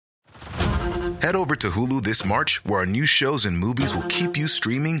Head over to Hulu this March, where our new shows and movies will keep you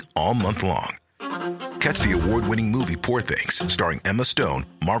streaming all month long. Catch the award-winning movie Poor Things, starring Emma Stone,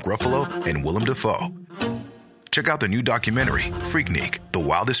 Mark Ruffalo, and Willem Dafoe. Check out the new documentary, Freaknik, The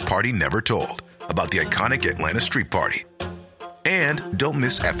Wildest Party Never Told, about the iconic Atlanta Street Party. And don't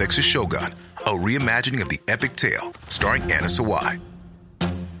miss FX's Shogun, a reimagining of the epic tale, starring Anna Sawai.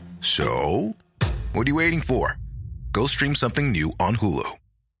 So, what are you waiting for? Go stream something new on Hulu.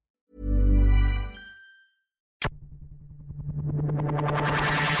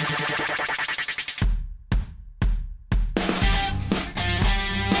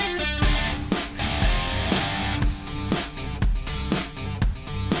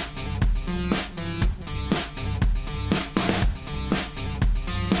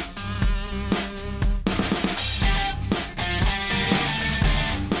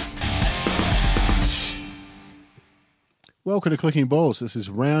 Welcome to Clicking Balls. This is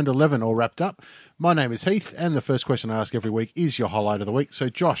round 11 all wrapped up. My name is Heath, and the first question I ask every week is your highlight of the week. So,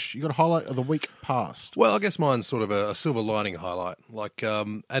 Josh, you got a highlight of the week past? Well, I guess mine's sort of a silver lining highlight. Like, I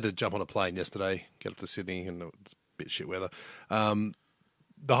had to jump on a plane yesterday, get up to Sydney, and it's a bit shit weather. The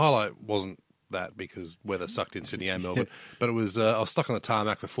highlight wasn't that because weather sucked in Sydney and Melbourne, but it was I was stuck on the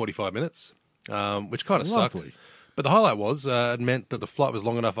tarmac for 45 minutes, which kind of sucked. But the highlight was it meant that the flight was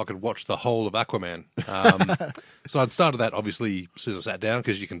long enough I could watch the whole of Aquaman. So I'd started that, obviously, as soon as I sat down,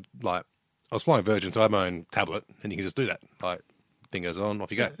 because you can, like, I was flying Virgin, so I had my own tablet, and you can just do that. Like, thing goes on,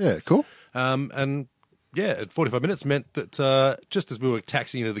 off you go. Yeah, cool. And, yeah, at 45 minutes meant that just as we were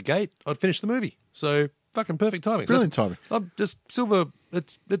taxiing into the gate, I'd finished the movie. So, fucking perfect timing. Brilliant timing. I'm just silver,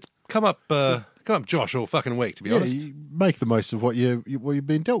 it's come up Josh all fucking week, to be honest. You make the most of what you've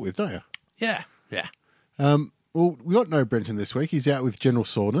been dealt with, don't you? Yeah. Well, we got no Brenton this week. He's out with general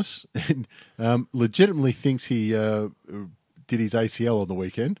soreness and legitimately thinks he did his ACL on the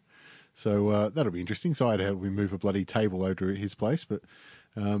weekend. So that'll be interesting. So I had to help him move a bloody table over to his place. But,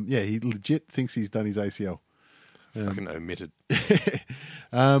 yeah, he legit thinks he's done his ACL. Fucking omitted.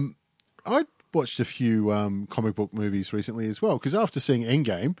 I watched a few comic book movies recently as well, because after seeing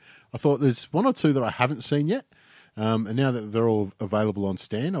Endgame, I thought there's one or two that I haven't seen yet. And now that they're all available on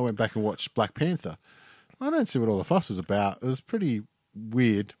Stan, I went back and watched Black Panther. I don't see what all the fuss is about. It was pretty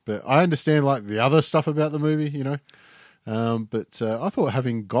weird, but I understand like the other stuff about the movie, you know. But I thought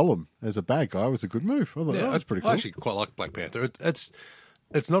having Gollum as a bad guy was a good move. I thought that was pretty cool. I actually quite like Black Panther. It's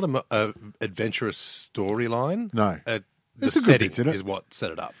not a adventurous storyline. No, the setting is what set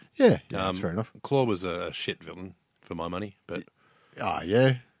it up. Yeah, that's fair enough. Claw was a shit villain for my money, but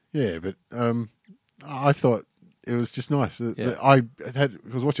yeah, but I thought it was just nice. I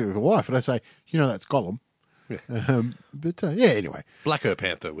was watching it with a wife, and I say, you know, that's Gollum. Yeah. Yeah, anyway. Blacker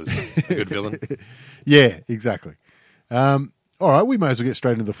Panther was a good villain. Yeah, exactly. All right, we may as well get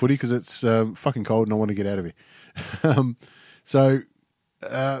straight into the footy because it's fucking cold and I want to get out of here. So,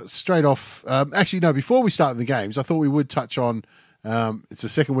 straight off, actually, no, before we start the games, I thought we would touch on, it's the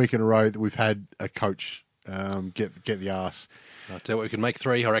second week in a row that we've had a coach get the arse. I'll tell you what, we can make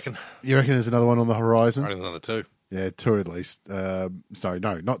 3, I reckon. You reckon there's another one on the horizon? I reckon there's another 2. Yeah, 2 at least. No,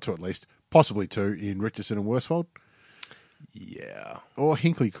 not 2 at least. Possibly 2 in Richardson and Worsfold. Yeah. Or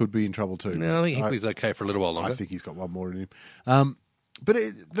Hinkley could be in trouble too. No, I think Hinkley's okay for a little while longer. I think he's got one more in him. But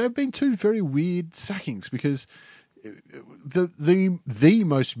there have been 2 very weird sackings because the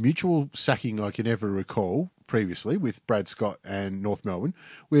most mutual sacking I can ever recall previously with Brad Scott and North Melbourne,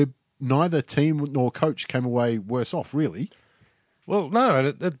 where neither team nor coach came away worse off, really. Well, no,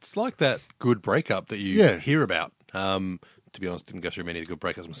 and it's like that good breakup that you hear about. To be honest, didn't go through many of the good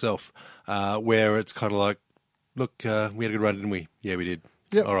breakups myself, where it's kind of like, look, we had a good run, didn't we? Yeah, we did.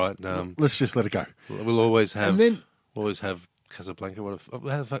 Yep. All right. Let's just let it go. We'll always have Casablanca.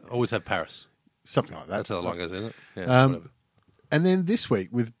 Always have Paris. Something like that. That's how the line goes, isn't it? Yeah, and then this week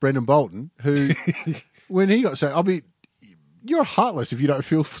with Brendan Bolton, who, when he got sacked, I mean, you're heartless if you don't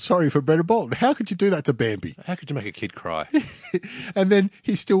feel sorry for Brendan Bolton. How could you do that to Bambi? How could you make a kid cry? And then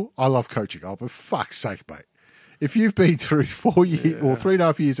he's still, I love coaching. Oh, for fuck's sake, mate. If you've been through 4 years or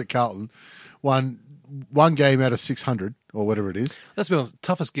 3.5 years at Carlton, won one game out of 600 or whatever it is. Let's be honest,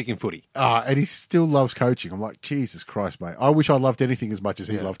 toughest gig in footy. And he still loves coaching. I'm like, Jesus Christ, mate. I wish I loved anything as much as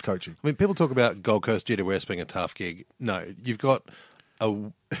he loved coaching. I mean, people talk about Gold Coast GWS being a tough gig. No, you've got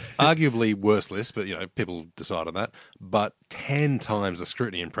a arguably worse list, but, you know, people decide on that, but 10 times the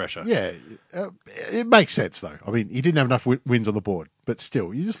scrutiny and pressure. Yeah, it makes sense, though. I mean, he didn't have enough wins on the board, but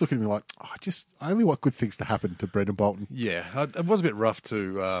still, you just look at me like, I only want good things to happen to Brendan Bolton. Yeah, it was a bit rough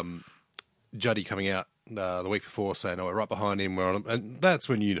to Juddy coming out the week before saying, "Oh, we're right behind him. We're on him," and that's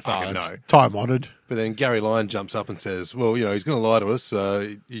when you fucking know. Time honoured. But then Gary Lyon jumps up and says, "Well, he's going to lie to us.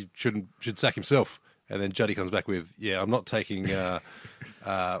 He should sack himself." And then Juddy comes back with, "Yeah, I'm not taking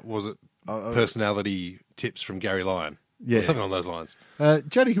personality tips from Gary Lyon." Yeah, or something on those lines.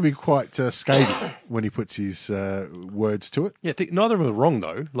 Juddy can be quite scathing when he puts his words to it. Yeah, neither of them are wrong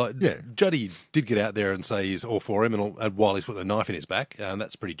though. Yeah. Juddy did get out there and say he's all for him, and while he's put the knife in his back, and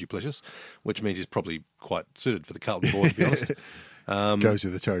that's pretty duplicitous, which means he's probably quite suited for the Carlton board, to be honest. Goes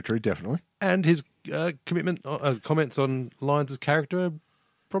with the territory, definitely. And his comments on Lyons' character are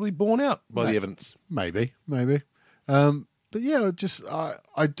probably borne out by the evidence. Maybe. But yeah,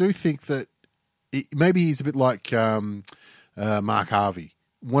 I do think that maybe he's a bit like Mark Harvey,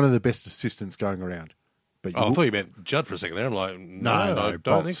 one of the best assistants going around. But I thought you meant Judd for a second there. I'm like, no, I don't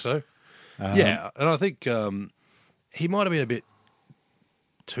Bolts. think so. Yeah, and I think he might have been a bit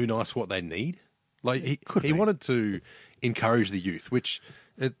too nice for what they need. Like he wanted to encourage the youth, which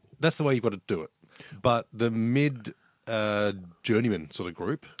that's the way you've got to do it. But the mid journeyman sort of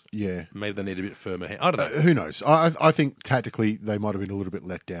group, yeah, maybe they need a bit firmer hand. I don't know. Who knows? I think tactically they might have been a little bit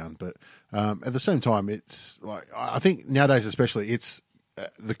let down, but at the same time, it's like I think nowadays, especially, it's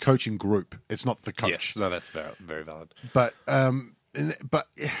the coaching group. It's not the coach. Yes, no, that's very, very valid. But but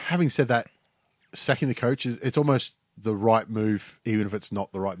having said that, sacking the coach it's almost the right move, even if it's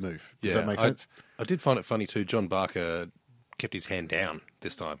not the right move. Does that make sense? I did find it funny too. John Barker kept his hand down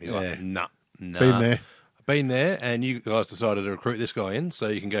this time. He's like, nah. Been there, and you guys decided to recruit this guy in, so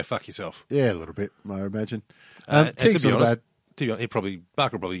you can go fuck yourself. Yeah, a little bit, I imagine. And to be honest,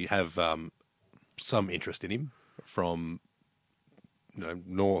 Barker will probably have some interest in him from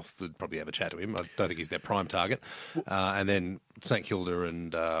North. Would probably have a chat to him. I don't think he's their prime target. And then St Kilda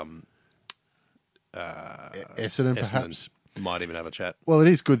and Essendon perhaps might even have a chat. Well, it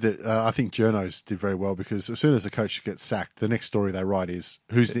is good that I think Journos did very well, because as soon as the coach gets sacked, the next story they write is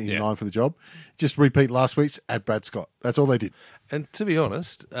who's in line for the job. Just repeat last week's, add Brad Scott. That's all they did. And to be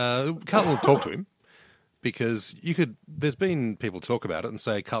honest, Carlton will talk to him, because there's been people talk about it and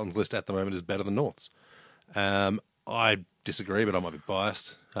say Carlton's list at the moment is better than North's. I disagree, but I might be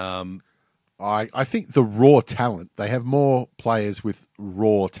biased. I think the raw talent, they have more players with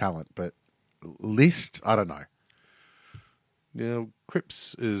raw talent, but list, I don't know.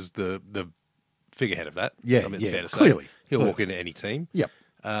 Cripps is the figurehead of that. Yeah, it's fair to clearly. say. He'll walk into any team. Yep.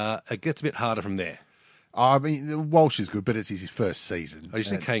 It gets a bit harder from there. I mean, Walsh is good, but it's his first season. Oh, you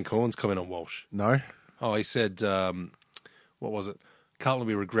seen Kane Corn's comment on Walsh? No. Oh, he said, what was it? Carlton will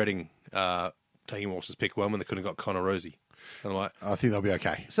be regretting taking Walsh's pick one when they could have got Connor Rosie. And I'm like, I think they'll be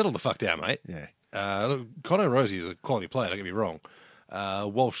okay. Settle the fuck down, mate. Yeah. Look, Connor Rosie is a quality player, don't get me wrong.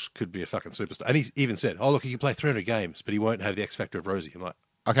 Walsh could be a fucking superstar. And he even said, oh, look, he can play 300 games, but he won't have the X factor of Rosie. I'm like,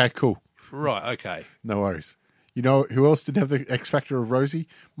 okay, cool. Right, okay. No worries. You know who else didn't have the X factor of Rosie?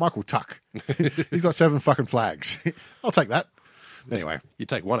 Michael Tuck. He's got 7 fucking flags. I'll take that. Anyway. You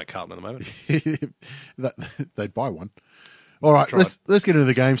take one at Carlton at the moment. They'd buy one. All right, let's get into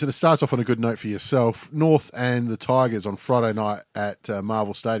the games. And it starts off on a good note for yourself. North and the Tigers on Friday night at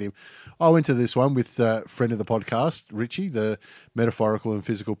Marvel Stadium. I went to this one with a friend of the podcast, Richie, the metaphorical and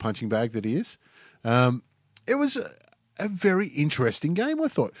physical punching bag that he is. It was a very interesting game, I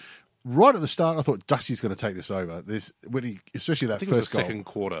thought. Right at the start, I thought Dusty's going to take this over. Especially that first goal. I think it was the second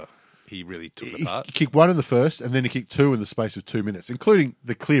quarter he really took it apart. He kicked one in the first, and then he kicked 2 in the space of 2 minutes, including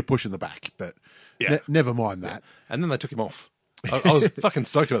the clear push in the back. But never mind that. And then they took him off. I was fucking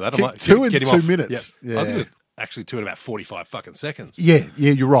stoked about that. I'm like, 2 in get him 2 off. minutes. Yeah. I think it was actually 2 in about 45 fucking seconds. Yeah,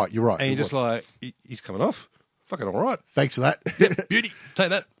 you're right. And you're just like, he's coming off. Fucking all right. Thanks for that. Yeah, beauty. Take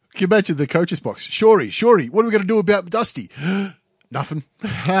that. Can you imagine the coach's box? Shorey, what are we going to do about Dusty? Nothing.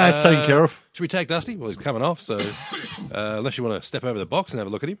 It's taken care of. Should we take Dusty? Well, he's coming off, so unless you want to step over the box and have a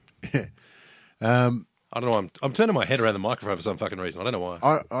look at him. Yeah. I don't know. I'm turning my head around the microphone for some fucking reason. I don't know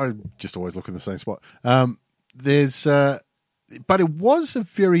why. I just always look in the same spot. But it was a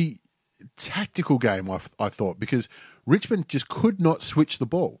very tactical game, I thought, because Richmond just could not switch the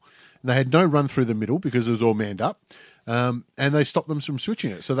ball. They had no run through the middle because it was all manned up, and they stopped them from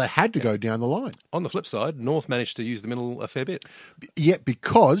switching it. So they had to go down the line. On the flip side, North managed to use the middle a fair bit. Yeah,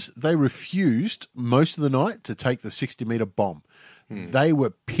 because they refused most of the night to take the 60-metre bomb. They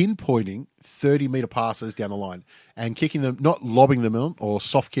were pinpointing 30-metre passes down the line and kicking them, not lobbing them in or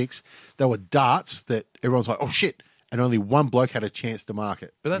soft kicks. They were darts that everyone's like, oh, shit. And only one bloke had a chance to mark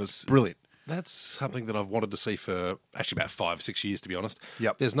it. But that's brilliant. That's something that I've wanted to see for actually about 5-6 years, to be honest.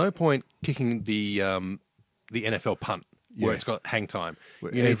 Yep. There's no point kicking the NFL punt where it's got hang time.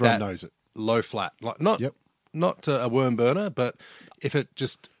 Everyone knows it. Low flat. Like not a worm burner, but if it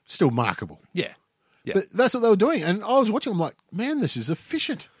just... Still markable. Yeah. Yeah. But that's what they were doing. And I was watching, I'm like, man, this is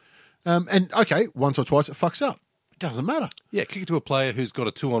efficient. And okay, once or twice it fucks up. It doesn't matter. Yeah, kick it to a player who's got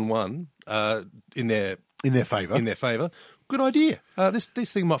a 2-on-1 in their favour. Good idea. This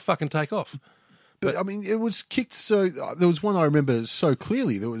thing might fucking take off. But I mean, it was kicked so. There was one I remember so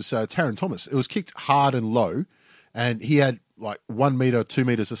clearly. There was Taron Thomas. It was kicked hard and low, and he had like 1 metre, 2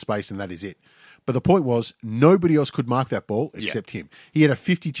 metres of space, and that is it. But the point was, nobody else could mark that ball except him. He had a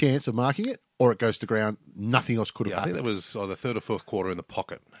 50 chance of marking it, or it goes to ground. Nothing else could have happened. I think that was either third or fourth quarter in the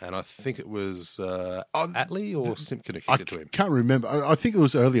pocket, and I think it was Atley or Simpkin who kicked it to him. I can't remember. I think it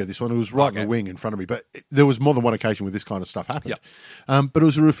was earlier, this one. It was right in the wing in front of me. But there was more than one occasion where this kind of stuff happened. But it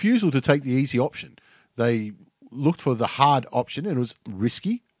was a refusal to take the easy option. They looked for the hard option, and it was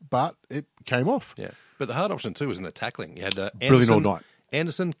risky, but it came off. Yeah, but the hard option too was in the tackling. You had brilliant all night.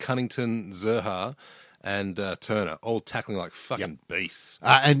 Anderson, Cunnington, Zerha, and Turner, all tackling like fucking beasts.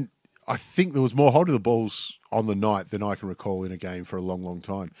 And I think there was more hold of the balls on the night than I can recall in a game for a long, long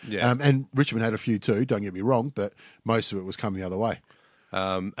time. Yeah. And Richmond had a few too, don't get me wrong, but most of it was coming the other way.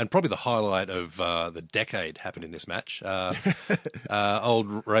 And probably the highlight of the decade happened in this match.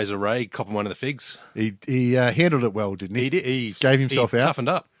 Old Razor Ray copping one of the figs. He handled it well, didn't he? He did. He gave himself out. He toughened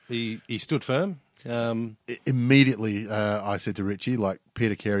up. He stood firm. Immediately, I said to Richie, like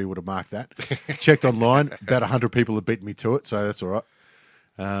Peter Carey would have marked that. Checked online, about 100 people have beaten me to it, so that's all right.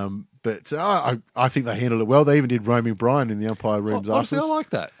 But I think they handled it well. They even did roaming Brian in the umpire rooms honestly,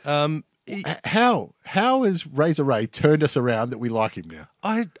 afterwards. I like that. How has Razor Ray turned us around that we like him now?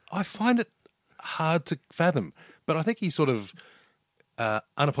 I find it hard to fathom, but I think he sort of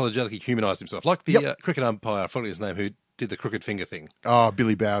unapologetically humanised himself, like the cricket umpire, I forget his name, who did the crooked finger thing. Oh,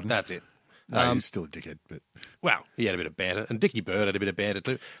 Billy Bowden. That's it. No, he's still a dickhead. But well, he had a bit of banter, and Dickie Bird had a bit of banter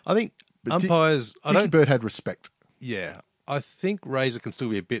too. I think umpires. Dickie Bird had respect. Yeah, I think Razor can still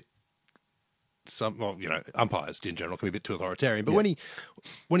be a bit. Umpires in general can be a bit too authoritarian. But when he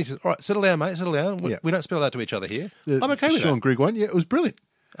says, "All right, settle down, mate, settle down," we don't spell that to each other here. I'm okay with Sean that. Grigg one, it was brilliant.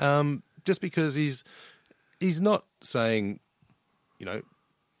 Just because he's not saying, trying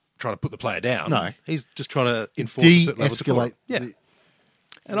to put the player down. No, he's just trying to enforce a certain level of decorum. Yeah.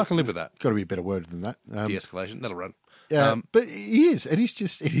 And I can live with that. Got to be a better word than that. De-escalation, that'll run. But he is, and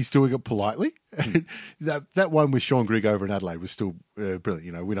he's doing it politely. that one with Sean Grigg over in Adelaide was still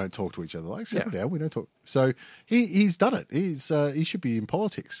brilliant. We don't talk to each other like settle down. We don't talk. So he's done it. He should be in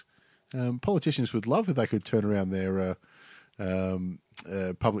politics. Politicians would love if they could turn around their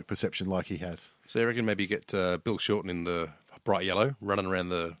public perception like he has. So you reckon maybe get Bill Shorten in the bright yellow, running around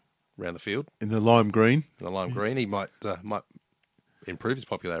the field in the lime green. In the lime green, he might improve his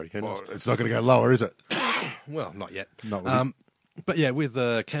popularity. Who knows? It's not going to go lower, is it? Well, not yet. Not with but yeah, with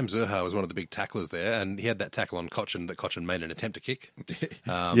Cam Zerha was one of the big tacklers there, and he had that tackle on Cochin that Cochin made an attempt to kick.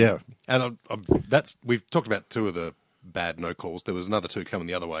 And we've talked about two of the bad no calls. There was another two coming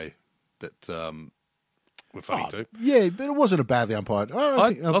the other way that were funny too. Yeah, but it wasn't a badly umpired.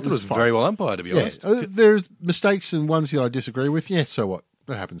 I thought it was very well umpired, to be honest. There's mistakes and ones that I disagree with. Yeah, so what?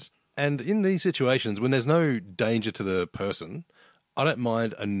 That happens. And in these situations, when there's no danger to the person, I don't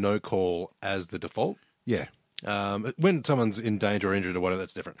mind a no call as the default. Yeah. When someone's in danger or injured or whatever,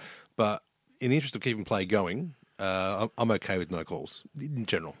 that's different. But in the interest of keeping play going, I'm okay with no calls in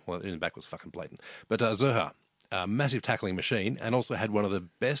general. Well, in the back was fucking blatant. But Zerha, massive tackling machine, and also had one of the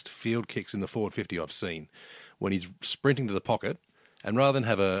best field kicks in the forward 50 I've seen. When he's sprinting to the pocket, and rather than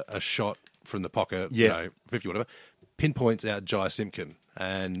have a shot from the pocket, 50 whatever, pinpoints out Jai Simpkin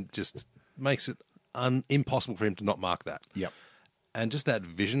and just makes it impossible for him to not mark that. Yep. And just that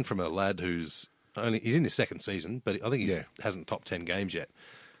vision from a lad he's in his second season, but I think he hasn't topped 10 games yet.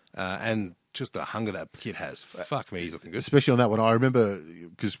 And just the hunger that kid has. Fuck me, he's looking good. Especially on that one. I remember,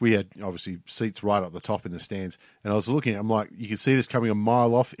 because we had, obviously, seats right up the top in the stands, and I was looking, I'm like, you can see this coming a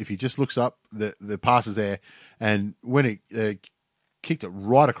mile off. If he just looks up, the pass is there. And when he kicked it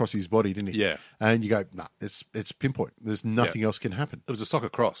right across his body, didn't he? Yeah. And you go, nah, it's pinpoint. There's nothing else can happen. It was a soccer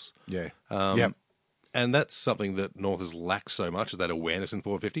cross. Yeah. And that's something that North has lacked so much, is that awareness in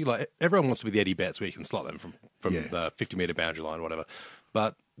 450. Like, everyone wants to be the Eddie Betts where you can slot them from the 50-metre boundary line or whatever.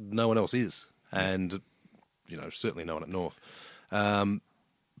 But no one else is. And, certainly no one at North.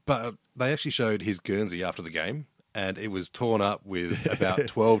 But they actually showed his Guernsey after the game, and it was torn up with about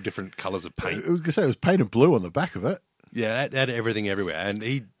 12 different colours of paint. I was going to say, it was painted blue on the back of it. Yeah, it had everything everywhere. And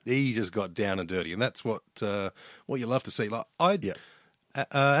he just got down and dirty. And that's what you love to see. Like,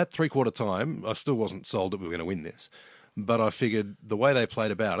 at three-quarter time, I still wasn't sold that we were going to win this. But I figured the way they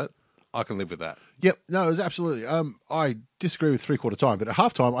played about it, I can live with that. Yep, no, it was absolutely. I disagree with three-quarter time, but at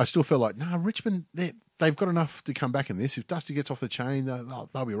halftime, I still felt like, Richmond, they've got enough to come back in this. If Dusty gets off the chain,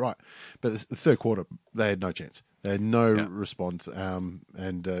 they'll be right. But the third quarter, they had no chance. They had no response. A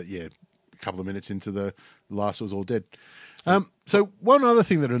couple of minutes into the last, it was all dead. So one other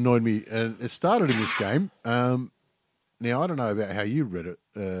thing that annoyed me, and it started in this game. Now, I don't know about how you read it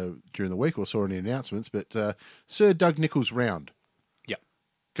during the week or saw any announcements, but Sir Doug Nicholls' round.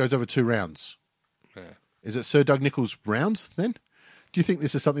 Goes over 2 rounds. Yeah. Is it Sir Doug Nicholls' rounds then? Do you think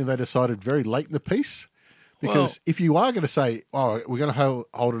this is something they decided very late in the piece? Because if you are going to say, we're going to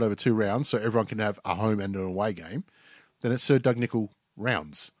hold it over 2 rounds so everyone can have a home and an away game, then it's Sir Doug Nicholls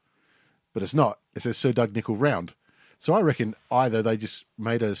rounds. But it's not. It says Sir Doug Nicholls round. So I reckon either they just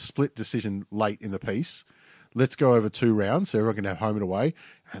made a split decision late in the piece. Let's go over 2 rounds so everyone can have home and away.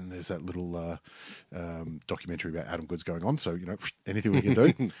 And there's that little documentary about Adam Goods going on. So, anything we can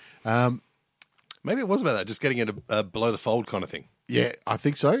do. Maybe it was about that, just getting it a below the fold kind of thing. Yeah, I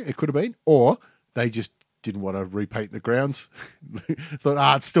think so. It could have been. Or they just didn't want to repaint the grounds.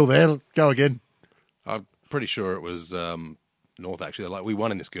 Thought, it's still there. Let's go again. I'm pretty sure it was North, actually. They're like, we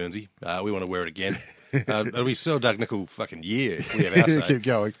won in this Guernsey. We want to wear it again. It'll be Sir Doug Nicholls fucking year if we have our say. Keep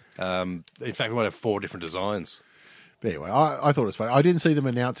going. In fact, we might have 4 different designs. But anyway, I thought it was funny. I didn't see them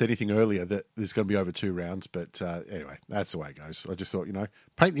announce anything earlier that there's going to be over 2 rounds. But anyway, that's the way it goes. I just thought,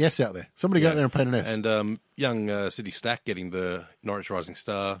 paint the S out there. Somebody go out there and paint an S. And young City Stack getting the Norwich Rising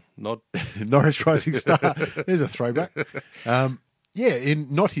Star nod. Norwich Rising Star. There's a throwback. In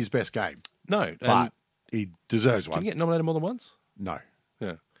not his best game. No. But he deserves one. Did he get nominated more than once? No.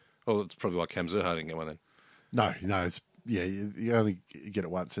 Yeah. Well, it's probably why Cam Zerha didn't get one then. No. You only get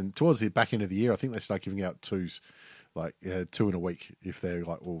it once. And towards the back end of the year, I think they start giving out 2s. Like 2 in a week, if they're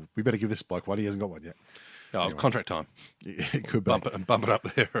like, well, we better give this bloke one. He hasn't got one yet. Anyway. Contract time. It could be. Bump it up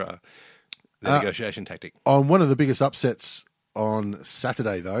their negotiation tactic. On one of the biggest upsets on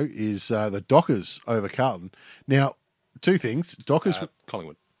Saturday, though, is the Dockers over Carlton. Now, 2 things. Dockers...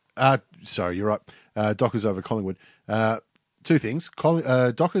 Collingwood. Sorry, you're right. Dockers over Collingwood. 2 things.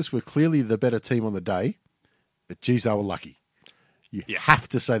 Dockers were clearly the better team on the day, but geez, they were lucky. You have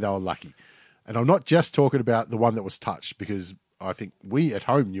to say they were lucky. And I'm not just talking about the one that was touched, because I think we at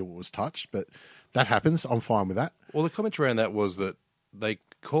home knew it was touched, but that happens. I'm fine with that. Well, the commentary around that was that they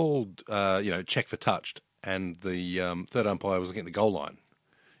called, check for touched, and the third umpire was looking at the goal line.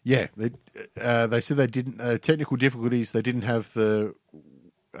 Yeah, they said they didn't technical difficulties. They didn't have the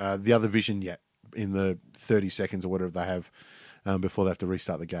other vision yet in the 30 seconds or whatever they have before they have to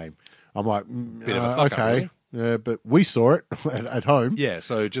restart the game. I'm like, bit of a fuck okay. up, really. But we saw it at home. Yeah,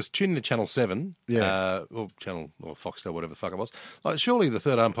 so just tune into Channel 7, or Foxtel, whatever the fuck it was. Like, surely the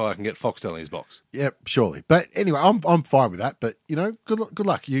third umpire can get Foxtel in his box. Yep, surely. But anyway, I'm fine with that. But, good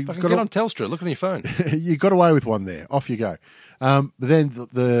luck. You got get on Telstra, look on your phone. You got away with one there. Off you go. But then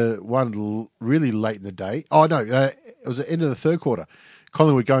the one really late in the day, it was the end of the third quarter.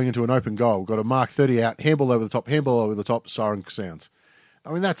 Collingwood going into an open goal, got a mark 30 out, handball over the top, siren sounds.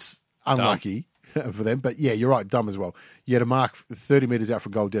 I mean, that's unlucky. For them, but yeah, you're right, dumb as well. You had a mark 30 metres out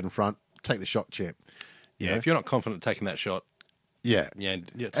from goal dead in front, take the shot, champ. Yeah, if you're not confident taking that shot, yeah.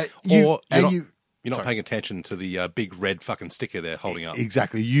 You're not paying attention to the big red fucking sticker they're holding up.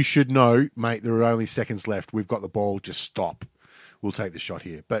 Exactly. You should know, mate, there are only seconds left. We've got the ball, just stop. We'll take the shot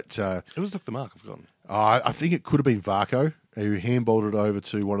here. But who was took the mark? I've forgotten. I think it could have been Varco, who handballed it over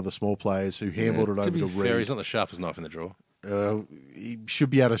to one of the small players, who handballed it over to Reed. He's not the sharpest knife in the drawer. He should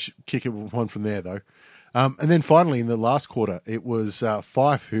be able to kick it one from there, though. And then finally, in the last quarter, it was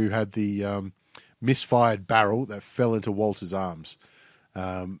Fife who had the misfired barrel that fell into Walter's arms.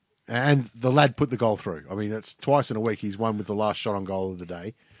 And the lad put the goal through. I mean, it's twice in a week he's won with the last shot on goal of the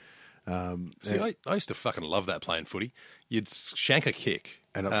day. I used to fucking love that playing footy. You'd shank a kick.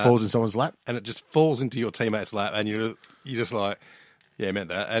 And it falls in someone's lap. And it just falls into your teammate's lap, and you're just like... Yeah, I meant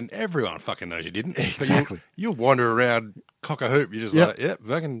that. And everyone fucking knows you didn't. Exactly. You'll wander around cock a hoop. You're just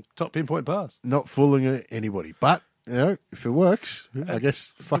fucking top pinpoint pass. Not fooling anybody. But, if it works, I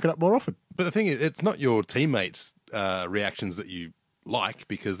guess fuck it up more often. But the thing is, it's not your teammates' reactions that you like,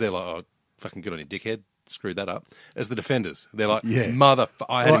 because they're like, oh, fucking good on you, dickhead. Screwed that up. As the defenders. They're like,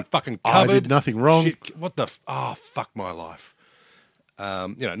 I had him fucking covered. I did nothing wrong. Shit, what the... fuck my life.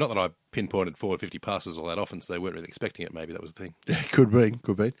 Not that I pinpointed forward 50 passes all that often, so they weren't really expecting it. Maybe that was the thing. Yeah, could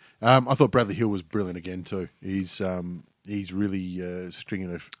be. I thought Bradley Hill was brilliant again too. He's really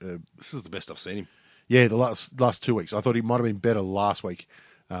stringing This is the best I've seen him. Yeah, the last 2 weeks. I thought he might have been better last week,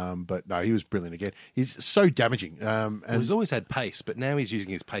 but no, he was brilliant again. He's so damaging. He's always had pace, but now he's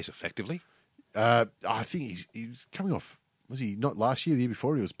using his pace effectively. I think he's coming off was he not last year, the year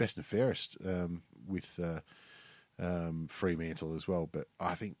before? He was best and fairest with Fremantle as well. But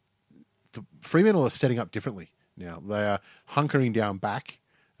I think Fremantle are setting up differently now. They are hunkering down back,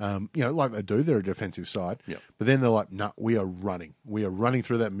 like they do. They're a defensive side. Yep. But then they're like, no, we are running. We are running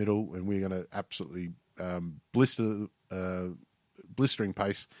through that middle, and we're going to absolutely blistering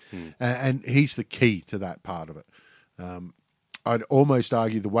pace. And he's the key to that part of it. I'd almost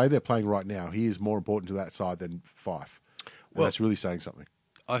argue the way they're playing right now, he is more important to that side than Fife. Well, that's really saying something.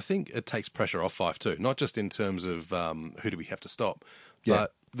 I think it takes pressure off Fife too, not just in terms of who do we have to stop,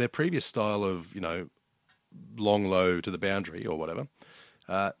 but their previous style of, long low to the boundary or whatever,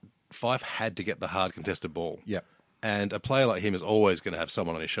 Fife had to get the hard contested ball. Yep. And a player like him is always going to have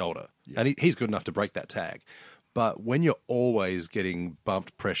someone on his shoulder. Yep. And he's good enough to break that tag. But when you're always getting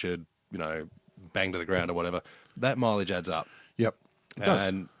bumped, pressured, banged to the ground or whatever, that mileage adds up. Yep. It does.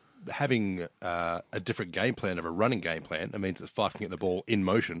 And having a different game plan of a running game plan, it means that Fife can get the ball in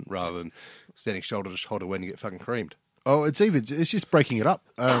motion rather than standing shoulder to shoulder when you get fucking creamed. Oh, it's just breaking it up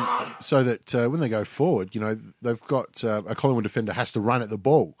so that when they go forward, they've got a Collingwood defender has to run at the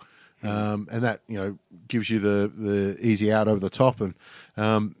ball. And that, gives you the easy out over the top.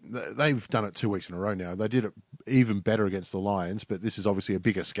 And they've done it 2 weeks in a row now. They did it even better against the Lions, but this is obviously a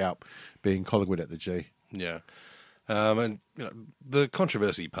bigger scalp being Collingwood at the G. Yeah. And the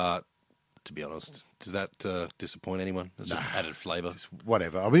controversy part, to be honest, does that disappoint anyone? It's just added flavour.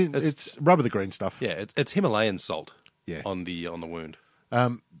 Whatever. I mean, it's rubber the green stuff. Yeah, it's Himalayan salt. Yeah. On the wound.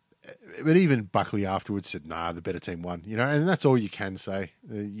 But even Buckley afterwards said, "Nah, the better team won." And that's all you can say.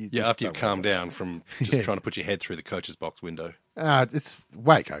 After you've calmed down from just trying to put your head through the coach's box window. It's the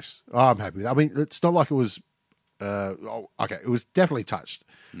way it goes. I'm happy with that. I mean, it's not like it was. It was definitely touched,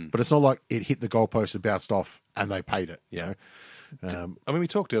 but it's not like it hit the goalpost and bounced off and they paid it. Yeah. We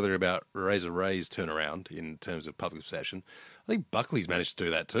talked earlier about Razor Ray's turnaround in terms of public possession. I think Buckley's managed to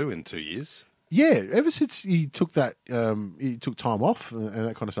do that too in 2 years. Yeah, ever since he took that, he took time off and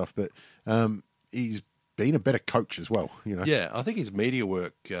that kind of stuff. But he's been a better coach as well. Yeah, I think his media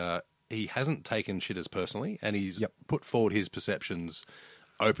work, he hasn't taken shit as personally, and he's put forward his perceptions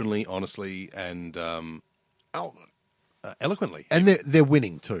openly, honestly, and eloquently. And they're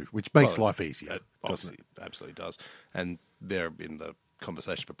winning too, which makes life easier. Doesn't it? Absolutely does. And they're in the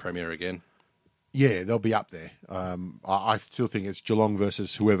conversation for Premier again. Yeah, they'll be up there. I still think it's Geelong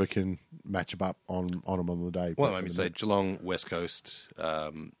versus whoever can match them up on them on the day. Well, I mean, say Geelong, West Coast,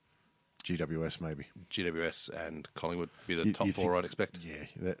 GWS maybe. GWS and Collingwood be the top four, I'd expect.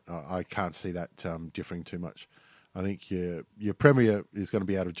 Yeah, I can't see that differing too much. I think your Premier is going to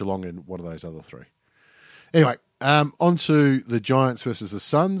be out of Geelong and one of those other three. Anyway, on to the Giants versus the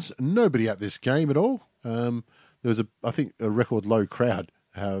Suns. Nobody at this game at all. There was, I think, a record low crowd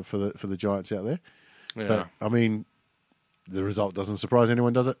for the Giants out there. Yeah. But, I mean, the result doesn't surprise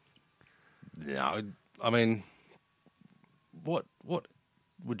anyone, does it? Yeah, I mean, what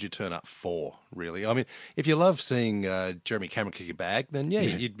would you turn up for, really? I mean, if you love seeing Jeremy Cameron kick a bag, then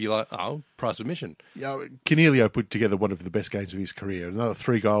you'd be like, price of admission. Yeah, Cornelio put together one of the best games of his career. Another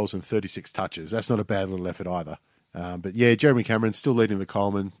 3 goals and 36 touches. That's not a bad little effort either. But yeah, Jeremy Cameron still leading the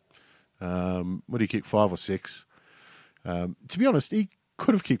Coleman. What did he kick, 5 or 6? To be honest, he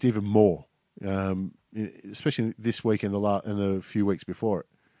could have kicked even more, especially this week and the few weeks before it.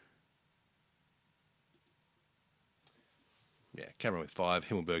 Yeah, Cameron with 5,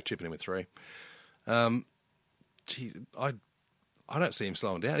 Himmelberg chipping in with 3. I don't see him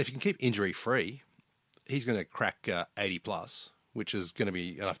slowing down. If he can keep injury free, he's going to crack 80 plus, which is going to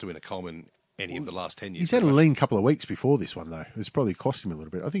be enough to win a Coleman any of the last 10 years. He's had a lean couple of weeks before this one, though. It's probably cost him a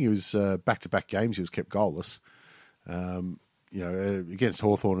little bit. I think it was back-to-back games he was kept goalless. Against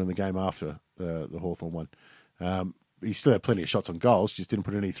Hawthorn in the game after the Hawthorn one. He still had plenty of shots on goals, just didn't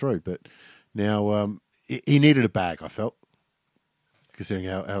put any through. But now he needed a bag, I felt, considering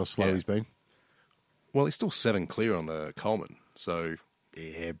how slow he's been. Well, he's still 7 clear on the Coleman, so...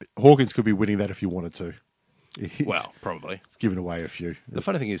 Yeah, but Hawkins could be winning that if he wanted to. Well, probably. It's given away a few. The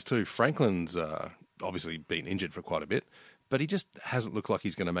funny thing is, too, Franklin's obviously been injured for quite a bit, but he just hasn't looked like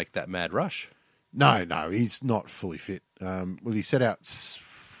he's going to make that mad rush. No, he's not fully fit. He set out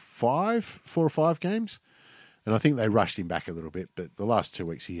 4 or 5 games, and I think they rushed him back a little bit, but the last 2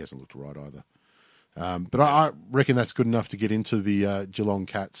 weeks he hasn't looked right either. But I reckon that's good enough to get into the Geelong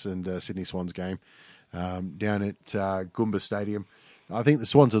Cats and Sydney Swans game down at Goomba Stadium. I think the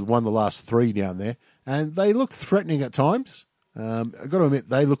Swans have won the last 3 down there, and they looked threatening at times. I've got to admit,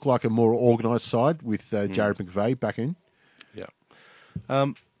 they look like a more organised side with Jared McVeigh back in. Yeah.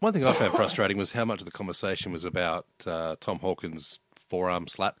 One thing I found frustrating was how much of the conversation was about Tom Hawkins' forearm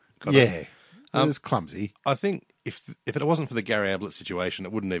slap. It was clumsy. I think if it wasn't for the Gary Ablett situation,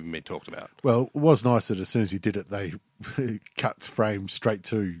 it wouldn't even be talked about. Well, it was nice that as soon as he did it, they cut frame straight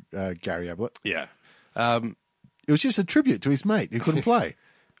to Gary Ablett. Yeah. It was just a tribute to his mate who couldn't play.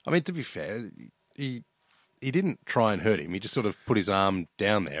 I mean, to be fair, he didn't try and hurt him. He just sort of put his arm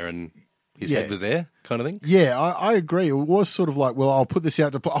down there and his head was there, kind of thing. Yeah, I agree. It was sort of like, well, I'll put this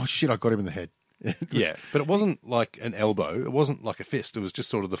out to play. Oh, shit, I got him in the head. Yeah, but it wasn't like an elbow. It wasn't like a fist. It was just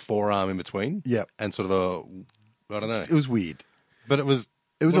sort of the forearm in between. Yeah. And sort of I don't know. It was weird. But it was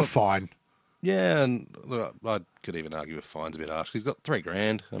a fine. Yeah, and look, I could even argue a fine's a bit harsh. He's got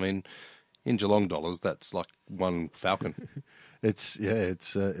 $3,000. I mean, in Geelong dollars, that's like one Falcon. It's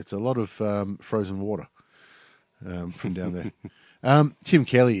a lot of frozen water from down there. Tim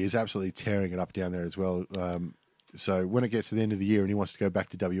Kelly is absolutely tearing it up down there as well. So when it gets to the end of the year and he wants to go back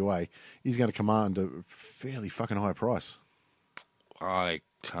to WA, he's going to command a fairly fucking high price. I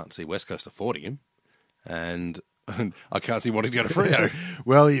can't see West Coast affording him, and I can't see wanting to go to Freo.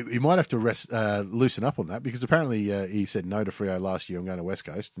 Well, he might have to loosen up on that because apparently he said no to Freo last year. I'm going to West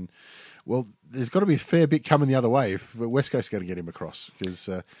Coast, and well, there's got to be a fair bit coming the other way if West Coast is going to get him across. Because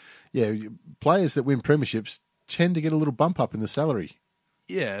players that win premierships tend to get a little bump up in the salary.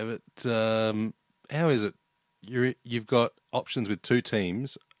 Yeah, but how is it? You've got options with two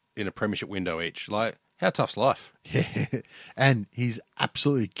teams in a premiership window each. Like, how tough's life? Yeah, and he's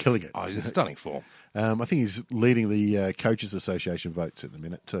absolutely killing it. Oh, he's in stunning form. I think he's leading the Coaches Association votes at the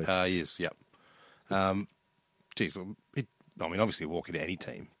minute too. He is, yep. Geez, obviously he'll walk into any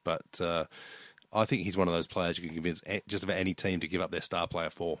team, but I think he's one of those players you can convince just about any team to give up their star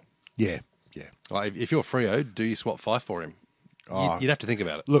player for. Yeah. Like, if you're Freo, do you swap 5 for him? You'd have to think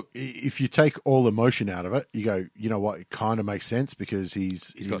about it. Look, if you take all emotion out of it, you go, you know what, it kind of makes sense because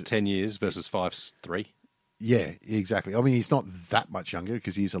he's got 10 years versus 3. Yeah, exactly. I mean, he's not that much younger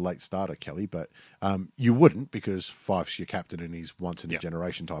because he's a late starter, Kelly, but you wouldn't because Fife's your captain and he's once in a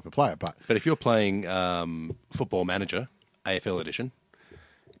generation type of player. But if you're playing Football Manager, AFL edition,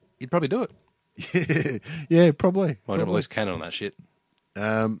 you'd probably do it. Yeah, probably. Might have a loose cannon on that shit.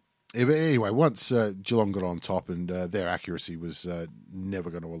 Anyway, once Geelong got on top and their accuracy was never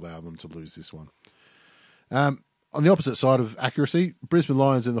going to allow them to lose this one. On the opposite side of accuracy, Brisbane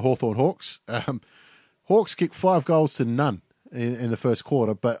Lions and the Hawthorn Hawks. Hawks kicked 5 goals to none in the first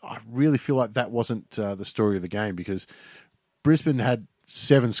quarter, but I really feel like that wasn't the story of the game because Brisbane had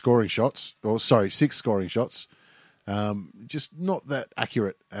 6 scoring shots. Just not that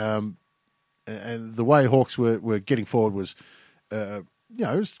accurate. And the way Hawks were getting forward was... it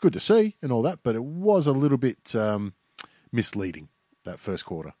was good to see and all that, but it was a little bit misleading, that first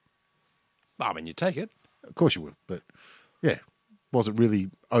quarter. I mean, you take it. Of course you would, but yeah, wasn't really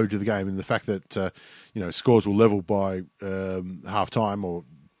owed to the game. And the fact that, scores were level by half-time or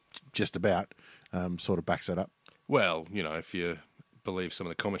just about sort of backs that up. Well, if you believe some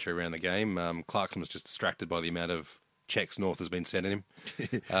of the commentary around the game, Clarkson was just distracted by the amount of checks North has been sending him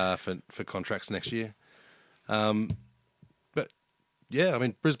for contracts next year. Yeah, I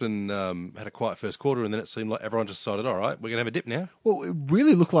mean, Brisbane had a quiet first quarter, and then it seemed like everyone just decided, all right, we're going to have a dip now. Well, it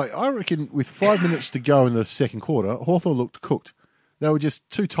really looked like, I reckon, with 5 minutes to go in the second quarter, Hawthorn looked cooked. They were just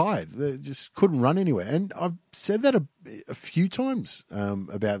too tired. They just couldn't run anywhere. And I've said that a few times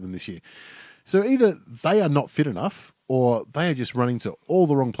about them this year. So either they are not fit enough, or they are just running to all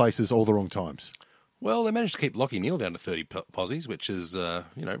the wrong places, all the wrong times. Well, they managed to keep Lockie Neal down to 30 posies, which is,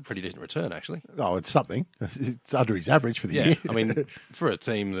 pretty decent return, actually. Oh, it's something. It's under his average for the year. I mean, for a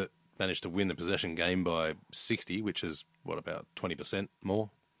team that managed to win the possession game by 60, which is, about 20%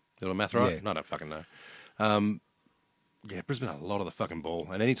 more? Did I math right? Yeah. No, I don't fucking know. Brisbane had a lot of the fucking ball,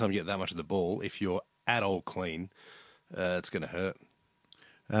 and anytime you get that much of the ball, if you're at all clean, it's going to hurt.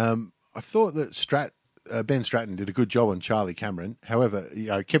 I thought that Ben Stratton did a good job on Charlie Cameron. However,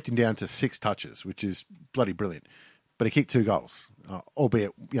 kept him down to 6 touches, which is bloody brilliant. But he kicked 2 goals,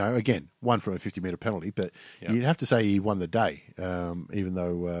 albeit, again, one from a 50-metre penalty. But you'd have to say he won the day, even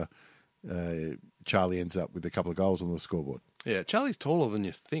though Charlie ends up with a couple of goals on the scoreboard. Yeah, Charlie's taller than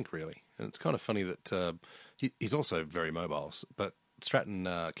you think, really. And it's kind of funny that he's also very mobile. But Stratton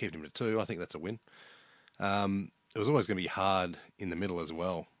kept him to 2. I think that's a win. It was always going to be hard in the middle as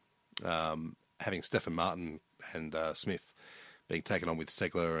well. Having Stephen Martin and Smith being taken on with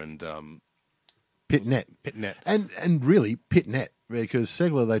Segler and Pitnet. And really, Pitnet, because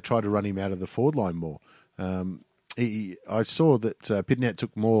Segler, they tried to run him out of the forward line more. I saw that Pitnet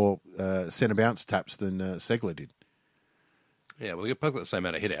took more centre bounce taps than Segler did. Yeah, well, they both got the same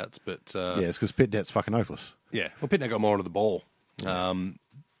amount of hit-outs, but... it's because Pitnet's fucking hopeless. Yeah, well, Pitnet got more onto the ball.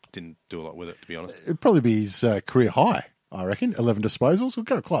 Didn't do a lot with it, to be honest. It'd probably be his career high, I reckon. 11 disposals. We'll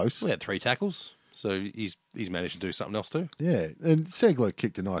go close. We had 3 tackles. So he's managed to do something else too. Yeah, and Segler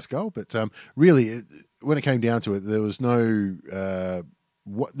kicked a nice goal, but really, when it came down to it, there was no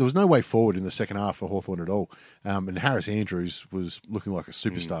way forward in the second half for Hawthorn at all. And Harris Andrews was looking like a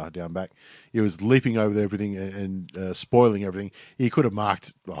superstar down back. He was leaping over everything and spoiling everything. He could have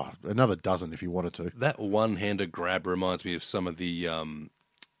marked another dozen if he wanted to. That one-handed grab reminds me of some of the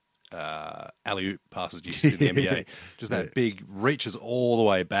alley-oop passes you see in the NBA. Just that big, reaches all the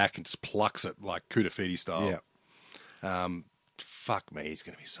way back and just plucks it like Kudafiti style. Yeah. Fuck me, he's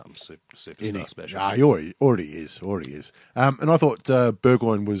going to be some superstar special. He already is. And I thought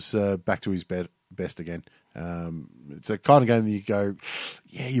Burgoyne was back to his best again. It's a kind of game that you go,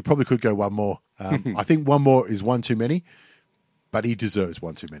 yeah, you probably could go one more. I think one more is one too many, but he deserves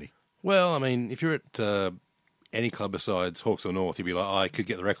one too many. Well, I mean, if you're at any club besides Hawks or North, you'd be like, I could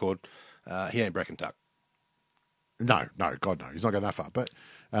get the record. He ain't Brecon Tuck. No, God, no. He's not going that far. But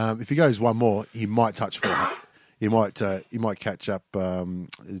if he goes one more, he might touch 400. He might catch up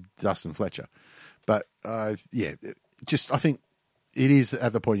Dustin Fletcher. But, I think it is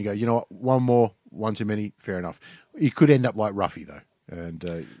at the point you go, you know what, one more, one too many, fair enough. He could end up like Ruffy, though. And,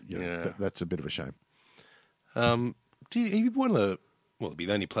 that's a bit of a shame. He one of the, it'd be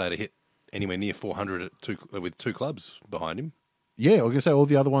the only player to hit anywhere near 400 with two clubs behind him. Yeah, I was going to say all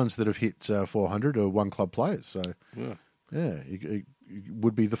the other ones that have hit 400 are one club players. So, he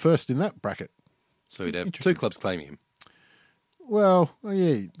would be the first in that bracket. So he'd have two clubs claiming him. Well,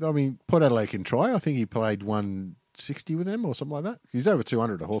 yeah. I mean, Port Adelaide can try. I think he played 160 with them or something like that. He's over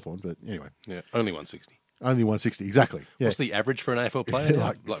 200 at Hawthorn, but anyway. Yeah, only 160. Only 160, exactly. Yeah. What's the average for an AFL player?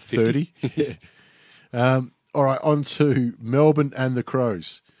 like 50? 30. Yeah. All right, on to Melbourne and the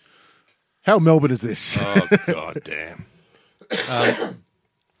Crows. How Melbourne is this? Oh, God damn.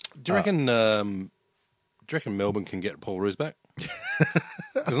 Do you reckon Melbourne can get Paul Roos back?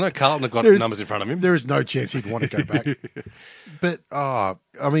 Because I know Carlton have got numbers in front of him. There is no chance he'd want to go back. But,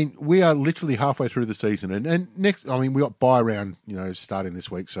 I mean, we are literally halfway through the season. And next, I mean, we got bye round, starting this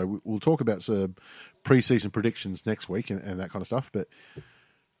week. So we'll talk about some pre-season predictions next week and that kind of stuff. But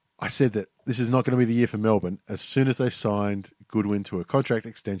I said that this is not going to be the year for Melbourne as soon as they signed Goodwin to a contract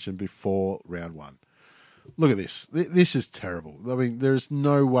extension before round one. Look at this. This is terrible. I mean, there's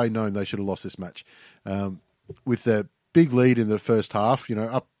no way known they should have lost this match. With the big lead in the first half,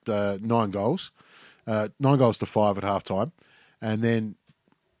 up 9 goals. 9 goals to 5 at halftime. And then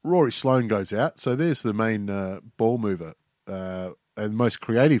Rory Sloane goes out. So there's the main ball mover and most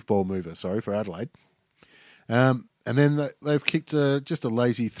creative ball mover, for Adelaide. And then they've kicked just a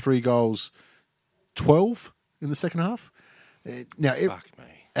lazy 3 goals, 12 in the second half. Now, Fuck me.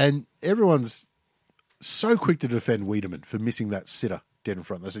 And everyone's so quick to defend Wiedemann for missing that sitter dead in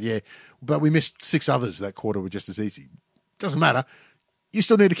front. They said, yeah, but we missed 6 others that quarter were just as easy. Doesn't matter. You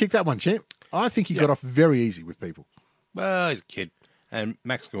still need to kick that one, champ. I think he got off very easy with people. Well, he's a kid. And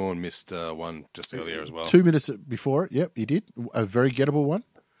Max Gawn missed one just earlier as well. 2 minutes before it, yep, he did. A very gettable one.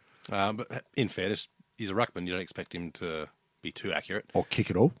 But in fairness, he's a ruckman. You don't expect him to be too accurate. Or kick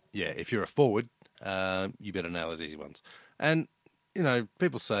it all. Yeah, if you're a forward, you better nail those easy ones. And,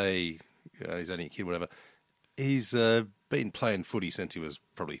 people say he's only a kid, whatever. He's been playing footy since he was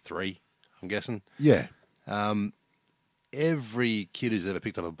probably 3, I'm guessing. Yeah. Every kid who's ever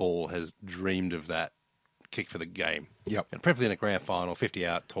picked up a ball has dreamed of that kick for the game. Yep. And preferably in a grand final, 50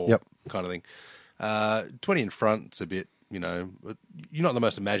 out, tall kind of thing. 20 in front's a bit, you're not the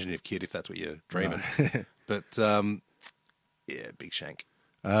most imaginative kid if that's what you're dreaming. No. But, big shank.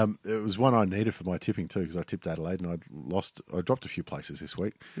 It was one I needed for my tipping too because I tipped Adelaide and I dropped a few places this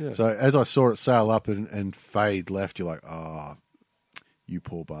week. Yeah. So as I saw it sail up and fade left, you're like, you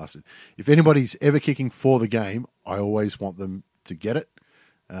poor bastard. If anybody's ever kicking for the game, I always want them to get it,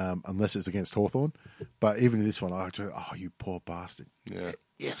 unless it's against Hawthorn. But even in this one, I just, you poor bastard. Yeah.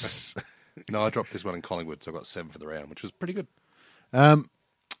 Yes. No, I dropped this one in Collingwood, so I got 7 for the round, which was pretty good.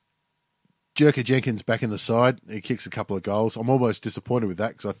 Jerker Jenkins back in the side. He kicks a couple of goals. I'm almost disappointed with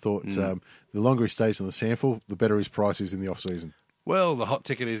that because I thought the longer he stays on the sample, the better his price is in the off-season. Well, the hot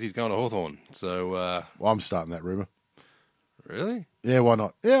ticket is he's going to Hawthorn. So, well, I'm starting that rumour. Really? Yeah, why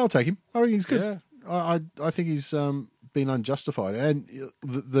not? Yeah, I'll take him. I think he's good. Yeah. I think he's been unjustified. And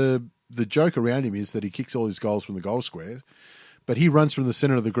the joke around him is that he kicks all his goals from the goal square, but he runs from the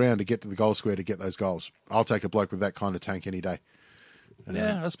centre of the ground to get to the goal square to get those goals. I'll take a bloke with that kind of tank any day.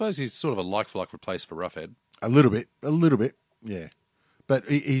 Yeah, I suppose he's sort of a like-for-like replace for Roughhead. A little bit, yeah. But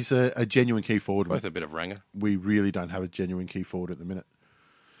he's a genuine key forward. Both a bit of ranger. We really don't have a genuine key forward at the minute.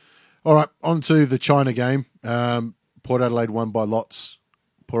 All right, on to the China game. Port Adelaide won by lots.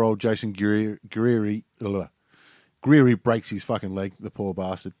 Poor old Jason Greery breaks his fucking leg, the poor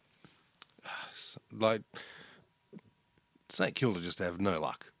bastard. this. Like, St Kilda just have no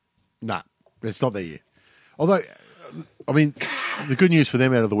luck. Nah, it's not their year. Although, I mean, the good news for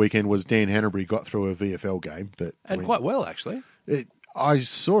them out of the weekend was Dan Hanbury got through a VFL game. Quite well, actually. I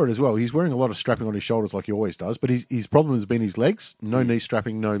saw it as well. He's wearing a lot of strapping on his shoulders like he always does, but his problem has been his legs. No knee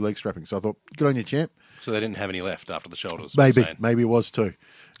strapping, no leg strapping. So I thought, good on you, champ. So they didn't have any left after the shoulders. Maybe it was too.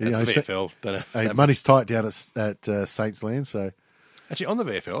 That's the VFL. Don't know. Hey, money's tight down at Saints Land, so... Actually, on the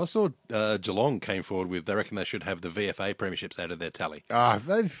VFL, I saw Geelong came forward with, they reckon they should have the VFA premierships out of their tally.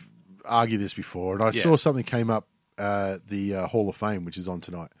 They've argued this before, and I saw something came up at the Hall of Fame, which is on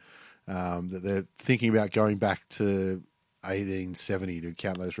tonight, that they're thinking about going back to 1870 to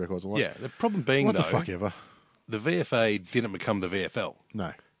count those records. Yeah, the problem being, what the fuck ever? The VFA didn't become the VFL.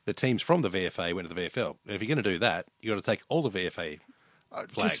 No. The teams from the VFA went to the VFL. And if you're going to do that, you've got to take all the VFA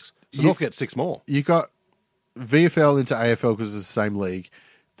flags. So North gets 6 more. You got VFL into AFL because it's the same league.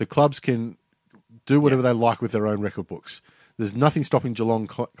 The clubs can do whatever they like with their own record books. There's nothing stopping Geelong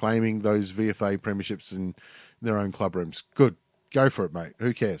claiming those VFA premierships in their own club rooms. Good. Go for it, mate.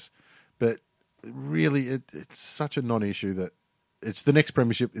 Who cares? But really, it's such a non-issue that it's the next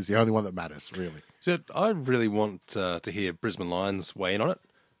premiership is the only one that matters, really. So I really want to hear Brisbane Lions weigh in on it,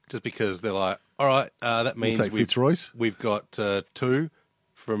 just because they're like, all right, that means we've got 2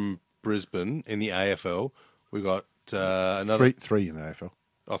 from Brisbane in the AFL. We've got another... Three in the AFL.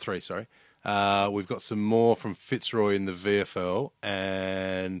 Oh, 3, sorry. We've got some more from Fitzroy in the VFL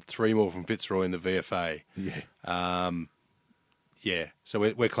and 3 more from Fitzroy in the VFA. Yeah. Yeah, so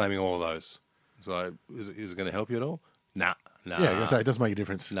we're claiming all of those. So is it going to help you at all? Nah. Yeah, I was going to say, it doesn't make a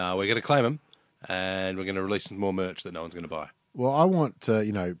difference. No, we're going to claim them, and we're going to release some more merch that no one's going to buy. Well, I want,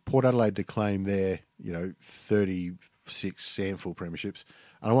 Port Adelaide to claim their, 36 SANFL premierships,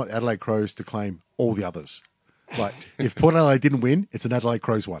 and I want Adelaide Crows to claim all the others. Like, if Port Adelaide didn't win, it's an Adelaide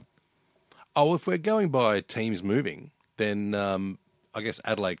Crows one. Oh, well, if we're going by teams moving, then I guess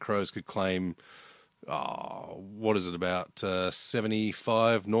Adelaide Crows could claim... what is it, about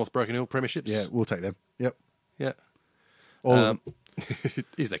 75 North Broken Hill premierships? Yeah, we'll take them. Yep. Yeah.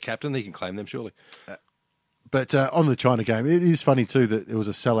 He's the captain. He can claim them, surely. But on the China game, it is funny, too, that it was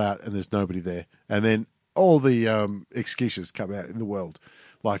a sellout and there's nobody there. And then all the excuses come out in the world.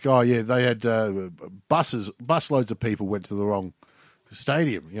 Like, they had busloads of people went to the wrong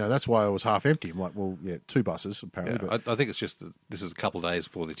stadium. That's why it was half empty. I'm like, well, yeah, 2 buses, apparently. Yeah, but I think it's just that this is a couple of days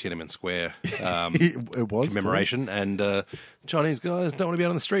before the Tiananmen Square it was commemoration, and Chinese guys don't want to be out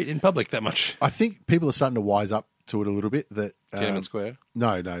on the street in public that much. I think people are starting to wise up to it a little bit. That Tiananmen Square?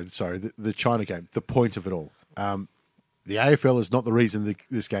 No, sorry, the China game, the point of it all. The AFL is not the reason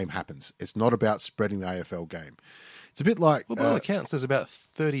this game happens. It's not about spreading the AFL game. It's a bit like... Well, by all accounts, there's about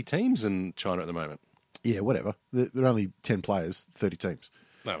 30 teams in China at the moment. Yeah, whatever. There are only 10 players, 30 teams.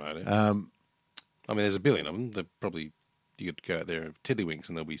 No. I mean, there's a billion of them. They're probably... You could go out there and tiddlywinks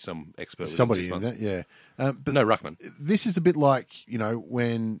and there'll be some expert within somebody 6 in months. that, yeah. But no ruckman. This is a bit like,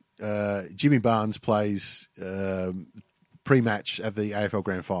 when Jimmy Barnes plays pre-match at the AFL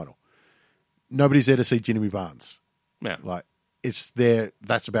Grand Final. Nobody's there to see Jimmy Barnes. Yeah. Like, it's there,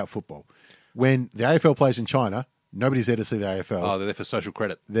 that's about football. When the AFL plays in China, nobody's there to see the AFL. Oh, they're there for social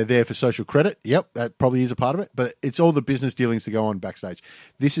credit. They're there for social credit. Yep, that probably is a part of it. But it's all the business dealings that go on backstage.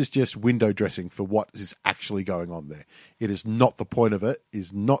 This is just window dressing for what is actually going on there. It is not the point of it.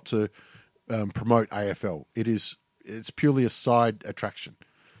 Is not to promote AFL. It's purely a side attraction.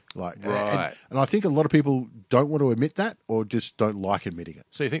 Like, right. And I think a lot of people don't want to admit that or just don't like admitting it.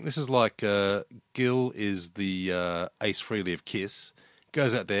 So you think this is like Gil is the Ace Frehley of KISS,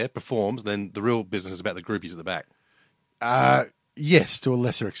 goes out there, performs, then the real business is about the groupies at the back? Yes, to a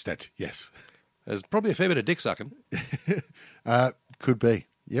lesser extent, yes. There's probably a fair bit of dick sucking. Could be.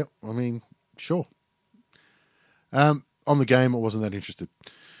 Yep, I mean, sure. On the game, I wasn't that interested.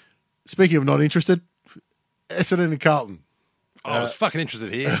 Speaking of not interested, Essendon and Carlton. I was fucking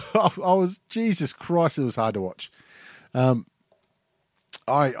interested here. I was, Jesus Christ, it was hard to watch. I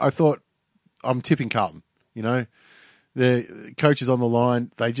thought, I'm tipping Carlton, The coach is on the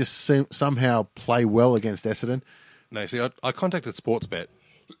line. They just somehow play well against Essendon. No, see, I contacted Sportsbet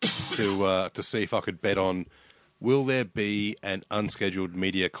to see if I could bet on, will there be an unscheduled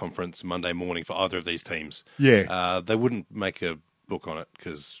media conference Monday morning for either of these teams? Yeah. They wouldn't make a book on it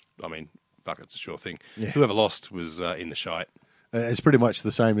because, fuck, it's a sure thing. Yeah. Whoever lost was in the shite. It's pretty much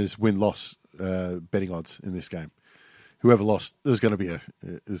the same as win-loss betting odds in this game. Whoever lost, it was going to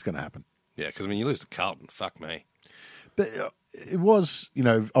happen. Yeah, because you lose to Carlton, fuck me. But it was,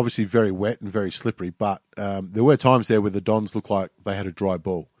 obviously very wet and very slippery, but there were times there where the Dons looked like they had a dry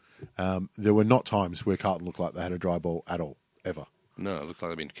ball. There were not times where Carlton looked like they had a dry ball at all, ever. No, it looked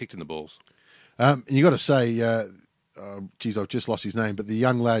like they'd been kicked in the balls. And you got to say, geez, I've just lost his name, but the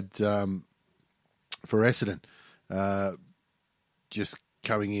young lad for Essendon, just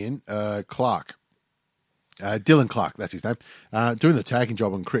coming in, Clark. Dylan Clark, that's his name, doing the tagging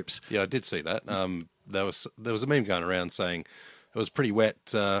job on Cripps. Yeah, I did see that. There was a meme going around saying it was pretty wet.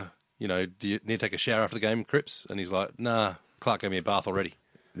 Do you need to take a shower after the game, Cripps? And he's like, nah, Clark gave me a bath already.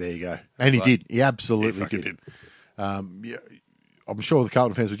 There you go. And he did. He absolutely did. Yeah, I'm sure the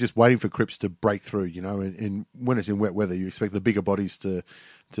Carlton fans were just waiting for Cripps to break through, and when it's in wet weather, you expect the bigger bodies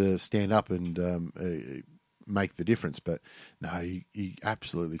to stand up and make the difference. But no, he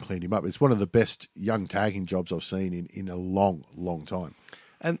absolutely cleaned him up. It's one of the best young tagging jobs I've seen in a long, long time.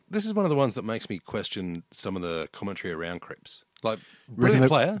 And this is one of the ones that makes me question some of the commentary around Cripps. Like, brilliant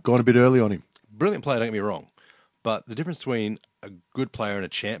player. Gone a bit early on him. Brilliant player, don't get me wrong. But the difference between a good player and a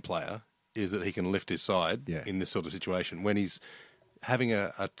champ player is that he can lift his side in this sort of situation. When he's having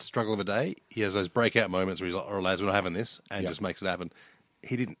a struggle of a day, he has those breakout moments where he's like, oh, lads, we're not having this, and just makes it happen.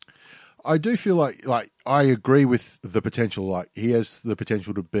 He didn't. I do feel like I agree with the potential. Like, he has the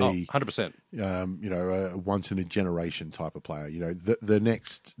potential to be 100%. A once in a generation type of player. The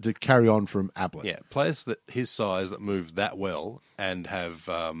next to carry on from Ablett. Yeah, players that his size that move that well and have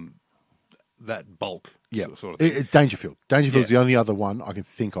that bulk. Yeah, sort of thing. Dangerfield. Dangerfield's the only other one I can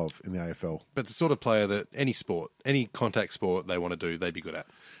think of in the AFL. But the sort of player that any sport, any contact sport they want to do, they'd be good at.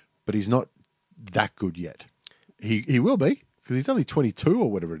 But he's not that good yet. He will be, because he's only 22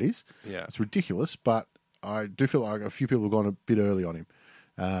 or whatever it is. Yeah. It's ridiculous, but I do feel like a few people have gone a bit early on him.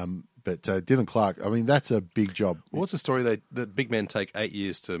 But Dylan Clark, I mean, that's a big job. Well, what's the story that big men take 8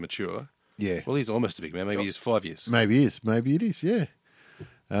 years to mature? Yeah. Well, he's almost a big man. Maybe he's 5 years. Maybe it is, yeah.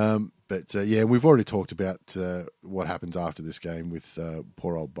 We've already talked about what happens after this game with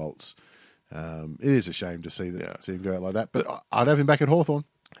poor old Bolts. It is a shame to see him go out like that, but I'd have him back at Hawthorn.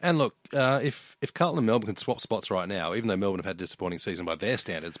 And look, if Carlton and Melbourne can swap spots right now, even though Melbourne have had a disappointing season by their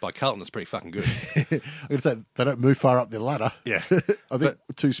standards, by Carlton it's pretty fucking good. I'm going to say they don't move far up their ladder. Yeah. I think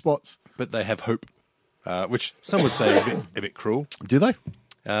 2 spots. But they have hope, which some would say is a bit cruel. Do they?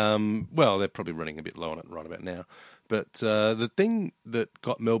 Well, they're probably running a bit low on it right about now. But the thing that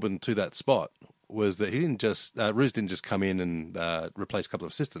got Melbourne to that spot was that Roos didn't just come in and replace a couple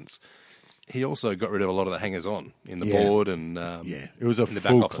of assistants. He also got rid of a lot of the hangers-on in the board and it was a in the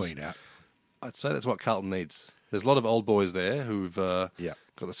full back office. clean out. I'd say that's what Carlton needs. There's a lot of old boys there who've got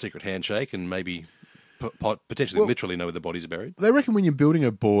the secret handshake and maybe potentially literally know where the bodies are buried. They reckon when you're building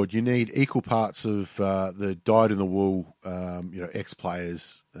a board, you need equal parts of the dyed-in-the-wool,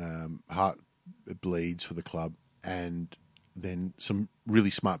 ex-players, heart bleeds for the club, and then some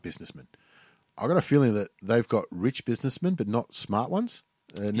really smart businessmen. I've got a feeling that they've got rich businessmen, but not smart ones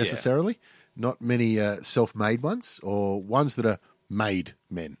necessarily. Not many self-made ones, or ones that are made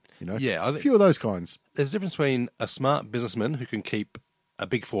men. Yeah, a few of those kinds. There's a difference between a smart businessman who can keep a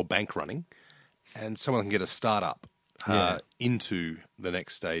Big Four bank running and someone who can get a startup into the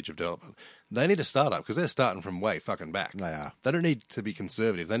next stage of development. They need a startup because they're starting from way fucking back. They are. They don't need to be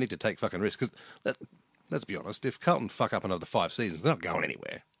conservative. They need to take fucking risks. Because let's be honest, if Carlton fuck up another 5 seasons, they're not going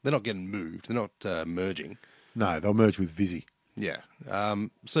anywhere. They're not getting moved. They're not merging. No, they'll merge with Vizzy. Yeah.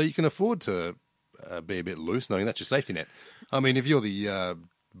 So you can afford to be a bit loose, knowing that's your safety net. I mean, if you're the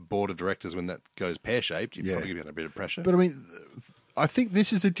board of directors when that goes pear-shaped, you're probably giving a bit of pressure. But I mean, I think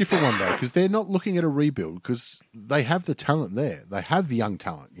this is a different one, though, because they're not looking at a rebuild because they have the talent there. They have the young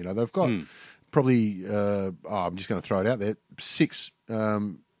talent. They've got probably, I'm just going to throw it out there, 6,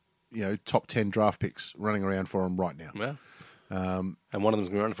 top 10 draft picks running around for them right now. Yeah. And one of them's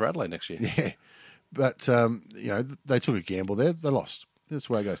going to run for Adelaide next year. Yeah. But, they took a gamble there. They lost. That's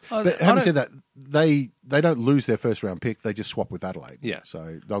the way it goes. But having said that, they don't lose their first round pick. They just swap with Adelaide. Yeah.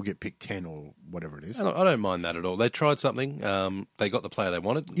 So they'll get picked 10 or whatever it is. I don't mind that at all. They tried something. They got the player they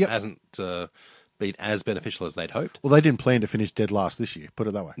wanted. Yep. It hasn't been as beneficial as they'd hoped. Well, they didn't plan to finish dead last this year, put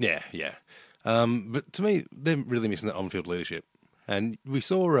it that way. Yeah. But to me, they're really missing that on-field leadership. And we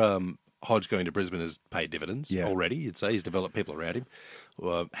saw Hodge going to Brisbane has paid dividends already, you'd say. He's developed people around him.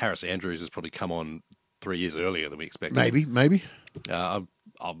 Harris Andrews has probably come on 3 years earlier than we expected. Maybe. I'm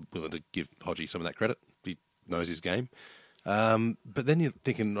willing to give Hodgie some of that credit. He knows his game. But then you're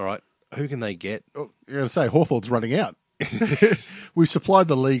thinking, all right, who can they get? You're going to say Hawthorn's running out. We've supplied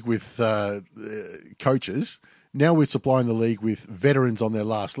the league with coaches. Now we're supplying the league with veterans on their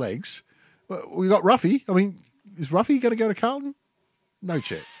last legs. We got Ruffy. I mean, is Ruffy going to go to Carlton? No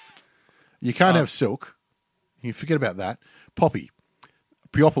chance. You can't have Silk. You forget about that. Poppy.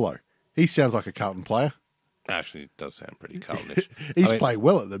 Piopolo. He sounds like a Carlton player. Actually, it does sound pretty Carlton-ish. He's played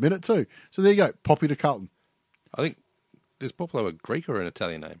well at the minute too. So there you go. Poppy to Carlton. I think is Popolo a Greek or an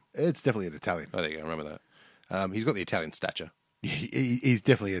Italian name? It's definitely an Italian. Oh, there you go. I remember that. He's got the Italian stature. He's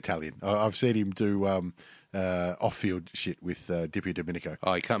definitely Italian. I've seen him do off-field shit with Dippio Domenico.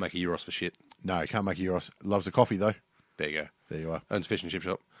 Oh, he can't make a Euros for shit. No, he can't make a Euros. Loves a coffee, though. There you go. There you are. Owns a fish and chip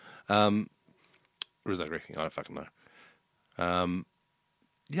shop. Or is that Greek? I don't fucking know.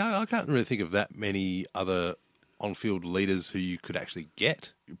 Yeah, I can't really think of that many other on-field leaders who you could actually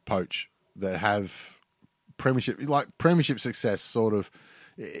get. Poach that have premiership success sort of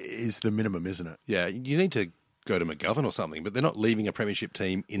is the minimum, isn't it? Yeah, you need to go to McGovern or something, but they're not leaving a premiership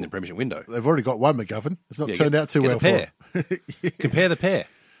team in the premiership window. They've already got one McGovern. It's not turned out too well for them. Compare the pair.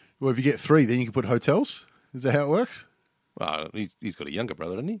 Well, if you get three, then you can put hotels. Is that how it works? Well, he's got a younger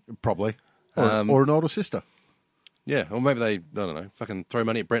brother, doesn't he? Probably. Or an older sister. Yeah, or maybe they, I don't know, fucking throw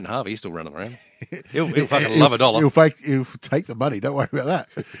money at Brenton Harvey. He's still running around. He'll fucking love a dollar. He'll take the money. Don't worry about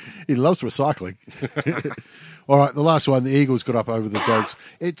that. He loves recycling. All right, the last one, the Eagles got up over the Dogs.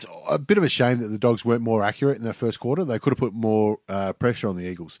 It's a bit of a shame that the Dogs weren't more accurate in their first quarter. They could have put more pressure on the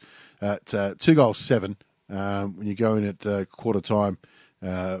Eagles. At 2-7, when you go in at quarter time,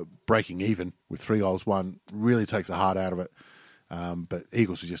 breaking even with 3 goals won, really takes the heart out of it. But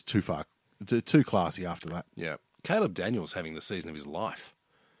Eagles were just too classy after that. Yeah. Caleb Daniels having the season of his life.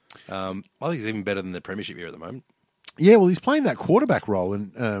 I think he's even better than the premiership year at the moment. Yeah, well, he's playing that quarterback role,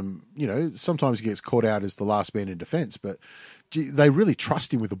 and sometimes he gets caught out as the last man in defence, but they really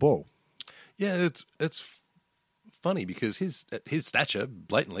trust him with the ball. Yeah, it's funny because his stature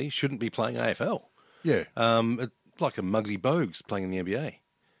blatantly shouldn't be playing AFL. Yeah, it's like a Muggsy Bogues playing in the NBA,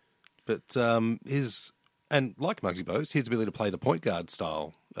 but like Muggsy Bogues, his ability to play the point guard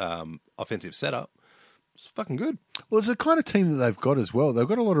style offensive setup. It's fucking good. Well, it's the kind of team that they've got as well. They've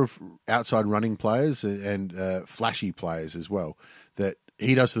got a lot of outside running players and flashy players as well that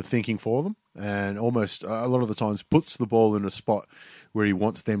he does the thinking for them and almost a lot of the times puts the ball in a spot where he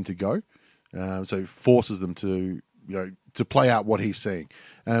wants them to go. So forces them to play out what he's seeing.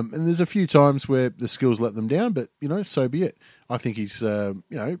 And there's a few times where the skills let them down, but, so be it. I think he's,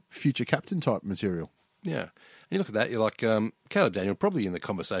 future captain type material. Yeah. And you look at that, you're like, Caleb Daniel probably in the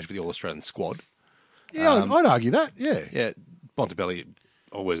conversation for the All-Australian squad. Yeah, I'd argue that, yeah. Yeah, Bontempelli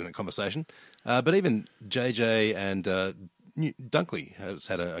always in that conversation. But even JJ and Dunkley has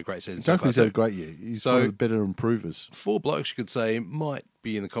had a great season. Dunkley's had a great year. He's one of the better improvers. 4 blokes, you could say, might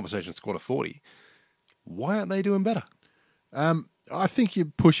be in the conversation squad of 40. Why aren't they doing better? I think you're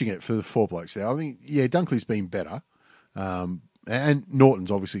pushing it for the 4 blokes there. I think, Dunkley's been better. And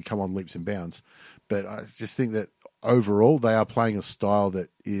Norton's obviously come on leaps and bounds. But I just think that overall, they are playing a style that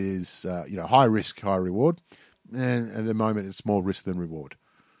is, high risk, high reward, and at the moment, it's more risk than reward.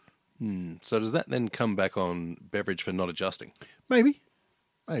 So does that then come back on Beveridge for not adjusting? Maybe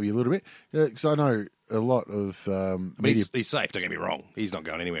a little bit, because I know a lot of. He's safe. Don't get me wrong. He's not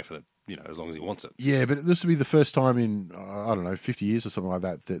going anywhere for as long as he wants it. Yeah, but this will be the first time in 50 years or something like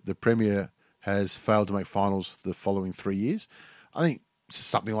that the Premier has failed to make finals the following 3 years. I think.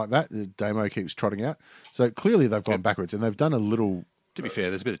 Something like that. Damo keeps trotting out. So clearly they've gone backwards and they've done a little... To be fair,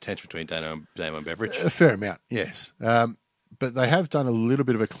 there's a bit of tension between Damo and Beveridge. A fair amount, yes. But they have done a little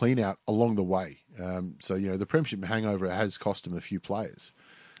bit of a clean out along the way. So, the premiership hangover has cost them a few players.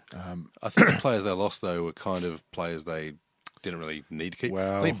 I think the players they lost, though, were kind of players they didn't really need to keep.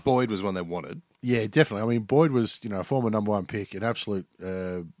 Well, I think Boyd was one they wanted. Yeah, definitely. I mean, Boyd was, a former number 1 pick, an absolute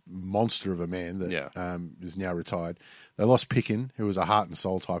monster of a man that is now retired. They lost Pickin, who was a heart and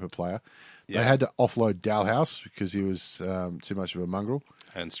soul type of player. Yeah. They had to offload Dalhouse because he was too much of a mongrel.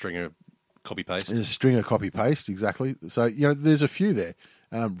 And Stringer copy-paste. Exactly. So, there's a few there.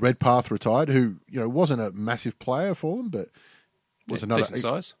 Redpath retired, who, wasn't a massive player for them, but was another... Decent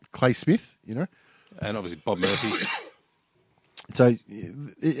size. Clay Smith, And obviously Bob Murphy. So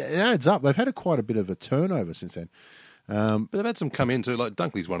it adds up. They've had quite a bit of a turnover since then. But they've had some come in too. Like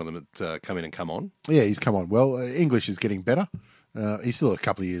Dunkley's one of them that come in and come on. Yeah, he's come on well. English is getting better. He's still a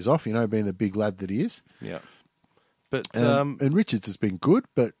couple of years off, being the big lad that he is. Yeah. But and Richards has been good,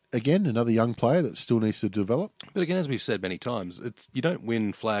 but again, another young player that still needs to develop. But again, as we've said many times, you don't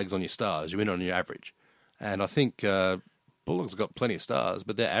win flags on your stars. You win on your average. And I think Bullock's got plenty of stars,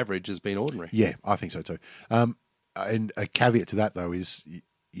 but their average has been ordinary. Yeah, I think so too. And a caveat to that, though, is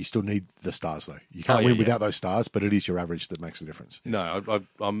you still need the stars, though. You can't win without those stars, but it is your average that makes the difference. No,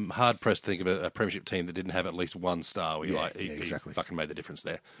 I'm hard-pressed to think of a premiership team that didn't have at least one star where exactly. He fucking made the difference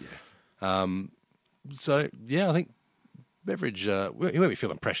there. Yeah. So, I think Beveridge, he won't be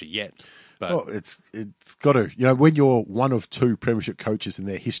feeling pressure yet. But it's got to, when you're one of 2 premiership coaches in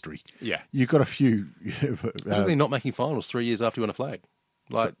their history, you've got a few... not making finals 3 years after you won a flag.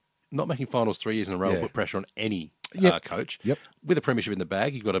 Not making finals 3 years in a row will put pressure on any coach. Yep. With a premiership in the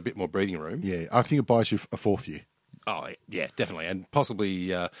bag, you've got a bit more breathing room. Yeah, I think it buys you a fourth year. Oh, yeah, definitely. And possibly,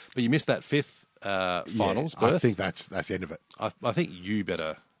 but you missed that fifth finals Yeah, berth. I think that's the end of it. I think you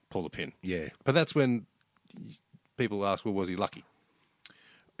better pull the pin. Yeah. But that's when people ask, well, was he lucky?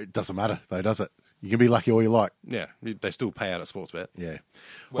 It doesn't matter, though, does it? You can be lucky all you like. Yeah, they still pay out at Sportsbet. Yeah.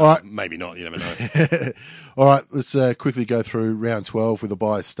 Well, all right. maybe not. You never know. All right, let's quickly go through round 12 with the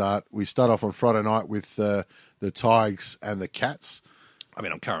buys start. We start off on Friday night with the Tigers and the Cats. I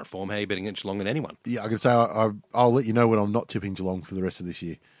mean, on current form, how are you betting against Geelong than anyone? Yeah, I can say I'll let you know when I'm not tipping Geelong for the rest of this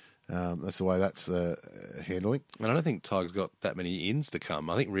year. That's the way that's handling. And I don't think Tigers got that many ins to come.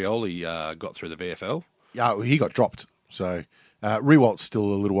 I think Rioli got through the VFL. Yeah, he got dropped. So Rewalt's still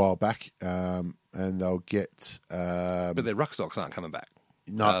a little while back, and they'll get. But their ruck stocks aren't coming back.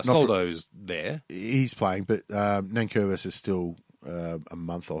 Not Soldo's there. He's playing, but Nankervis is still a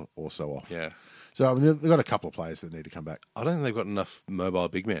month or so off. Yeah. So I mean, they've got a couple of players that need to come back. I don't think they've got enough mobile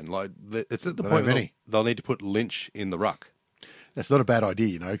big men. Like it's at the They point don't have where any. they'll need to put Lynch in the ruck. That's not a bad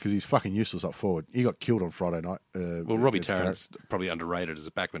idea, because he's fucking useless up forward. He got killed on Friday night. Well, Robbie against Tarrant's probably underrated as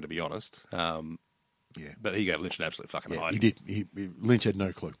a backman, to be honest. Yeah. But he gave Lynch an absolute fucking hide. He did. Lynch had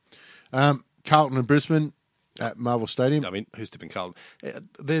no clue. Carlton and Brisbane at Marvel Stadium. I mean, who's tipping Carlton?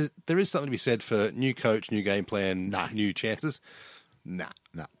 There is something to be said for new coach, new game plan, new chances. Nah.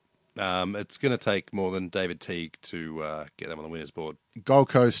 It's going to take more than David Teague to get them on the winners board. Gold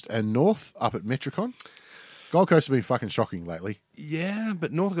Coast and North up at Metricon. Gold Coast have been fucking shocking lately. Yeah,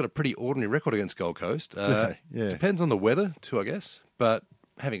 but North have got a pretty ordinary record against Gold Coast. Yeah. Depends on the weather too, I guess. But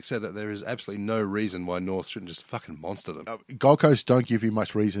having said that, there is absolutely no reason why North shouldn't just fucking monster them. Gold Coast don't give you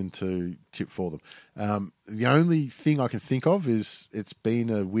much reason to tip for them. The only thing I can think of is it's been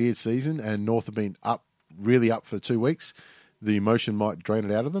a weird season and North have been really up for 2 weeks. The emotion might drain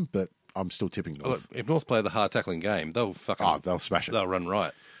it out of them, but I'm still tipping North. Look, if North play the hard tackling game, they'll smash it. They'll run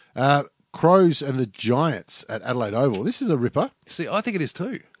right. Crows and the Giants at Adelaide Oval. This is a ripper. See, I think it is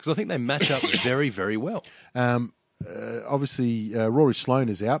too, because I think they match up very, very well. Obviously, Rory Sloane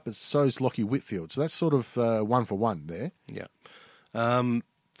is out, but so is Lockie Whitfield. So that's sort of 1-for-1 there. Yeah.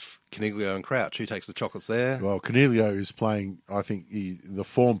 Caniglio and Crouch, who takes the chocolates there? Well, Caniglio is playing, I think, the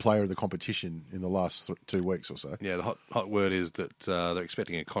form player of the competition in the last 2 weeks or so. Yeah, the hot word is that they're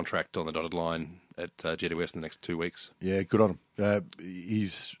expecting a contract on the dotted line at GWS in the next 2 weeks. Yeah, good on him.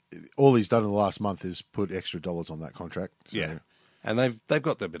 All he's done in the last month is put extra dollars on that contract. So. Yeah, and they've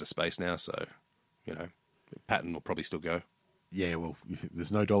got their bit of space now, so Patton will probably still go. Yeah, well,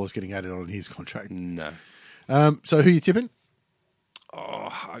 there's no dollars getting added on his contract. No. So who are you tipping? Oh,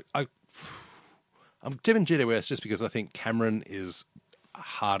 I'm tipping GWS just because I think Cameron is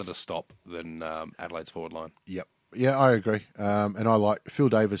harder to stop than Adelaide's forward line. Yep. Yeah, I agree. And I like Phil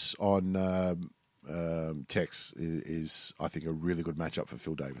Davis on Tex is, I think, a really good matchup for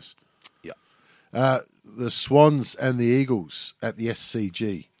Phil Davis. Yeah. The Swans and the Eagles at the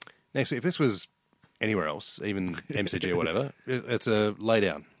SCG. Now, see, if this was anywhere else, even MCG or whatever, it's a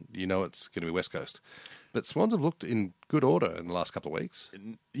laydown. You know it's going to be West Coast. But Swans have looked in good order in the last couple of weeks.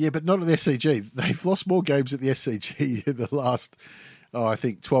 Yeah, but not at the SCG. They've lost more games at the SCG in the last, I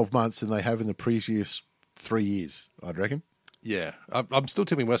think, 12 months than they have in the previous 3 years, I'd reckon. Yeah, I'm still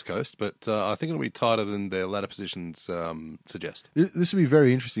tipping West Coast, but I think it'll be tighter than their ladder positions suggest. This will be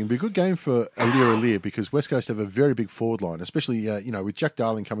very interesting. It'll be a good game for Aliir because West Coast have a very big forward line, especially with Jack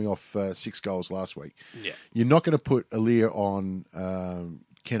Darling coming off 6 goals last week. Yeah, you're not going to put Aliir on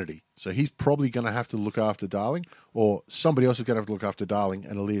Kennedy, so he's probably going to have to look after Darling, or somebody else is going to have to look after Darling,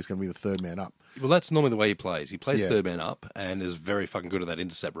 and Aliir's going to be the third man up. Well, that's normally the way he plays. He plays third man up and is very fucking good at that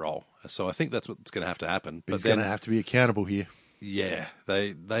intercept role. So I think that's what's going to have happen. But he's going to have to be accountable here. Yeah,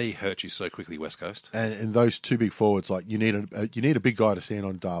 they hurt you so quickly, West Coast. And those 2 big forwards, like you need a big guy to stand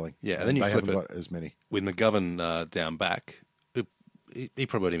on Darling. Yeah, and then you flip haven't it got as many. with McGovern down back. He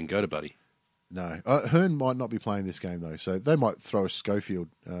probably won't even go to Buddy. No, Hearn might not be playing this game though, so they might throw a Schofield.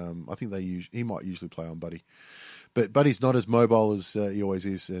 I think he might usually play on Buddy, but Buddy's not as mobile as he always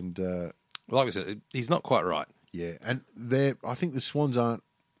is, and like we said, he's not quite right. Yeah, and I think the Swans aren't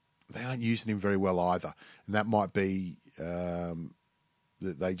using him very well either, and that might be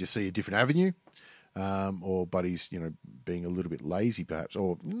that they just see a different avenue, or Buddy's being a little bit lazy perhaps,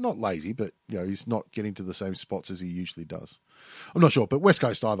 or not lazy, but he's not getting to the same spots as he usually does. I'm not sure, but West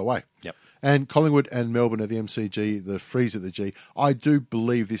Coast either way. Yep. And Collingwood and Melbourne at the MCG, the Freeze at the G. I do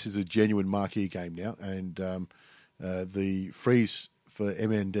believe this is a genuine marquee game now, and the Freeze for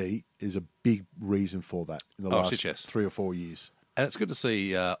MND is a big reason for that in the last 3 or 4 years. And it's good to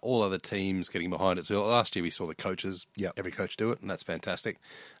see all other teams getting behind it. So last year we saw the coaches, every coach do it, and that's fantastic.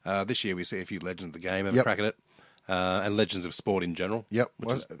 This year we see a few legends of the game have a crack at it. and legends of sport in general. Yep. Which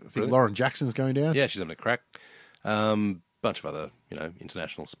Well, is I think brilliant. Lauren Jackson's going down. Yeah, she's having a crack. Bunch of other,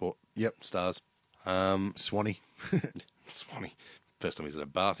 international sport stars. Swanee. Swanee. First time he's in a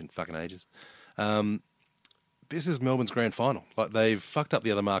bath in fucking ages. This is Melbourne's grand final. Like, they've fucked up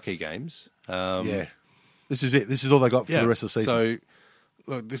the other marquee games. Yeah. This is it. This is all they got for the rest of the season.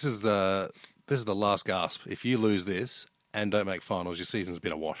 So, look, this is the last gasp. If you lose this and don't make finals, your season's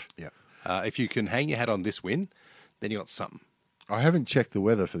been a wash. Yeah. If you can hang your hat on this win, then you got something. I haven't checked the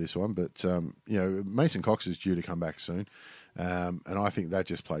weather for this one, but Mason Cox is due to come back soon, and I think that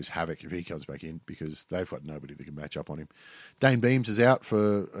just plays havoc if he comes back in because they've got nobody that can match up on him. Dane Beams is out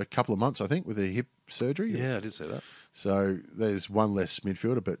for a couple of months, I think, with a hip surgery. Yeah, I did say that. So there's one less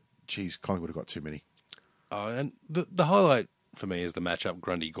midfielder, but geez, Collingwood have got too many. And the highlight for me is the matchup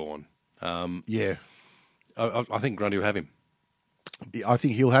Grundy-Gawn. Yeah, I think Grundy will have him. I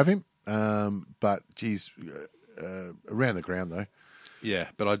think he'll have him, but geez. Around the ground, though. Yeah,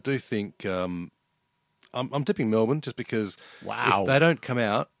 but I do think I'm tipping Melbourne just because Wow. if they don't come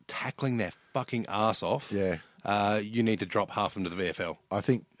out tackling their fucking ass off, Yeah. You need to drop half into the VFL. I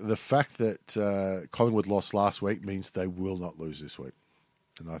think the fact that Collingwood lost last week means they will not lose this week.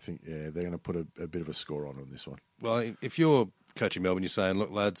 And I think, they're going to put a bit of a score on this one. Well, if you're coaching Melbourne, you're saying, look,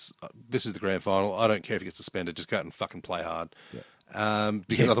 lads, this is the grand final. I don't care if you get suspended. Just go out and fucking play hard. Yeah.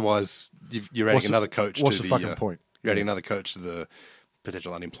 Because otherwise you're adding another coach what's to the fucking point? You're adding another coach to the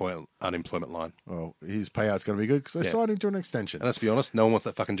potential unemployment line. Well, his payout's going to be good because they signed him to an extension. And let's be honest, no one wants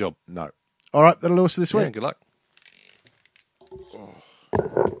that fucking job. No. All right, that'll do us this Yeah, week. good luck.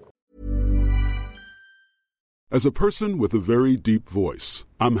 As a person with a very deep voice,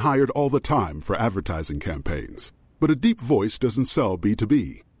 I'm hired all the time for advertising campaigns. But a deep voice doesn't sell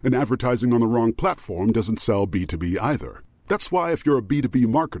B2B, and advertising on the wrong platform doesn't sell B2B either. That's why if you're a B2B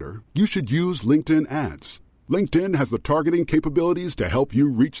marketer, you should use LinkedIn ads. LinkedIn has the targeting capabilities to help you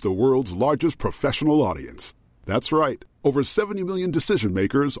reach the world's largest professional audience. That's right, over 70 million decision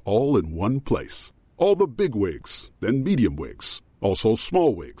makers all in one place. All the big wigs, then medium wigs, also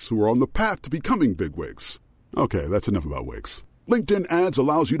small wigs who are on the path to becoming big wigs. Okay, that's enough about wigs. LinkedIn ads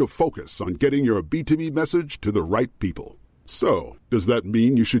allows you to focus on getting your B2B message to the right people. So, does that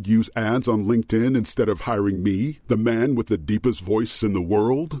mean you should use ads on LinkedIn instead of hiring me, the man with the deepest voice in the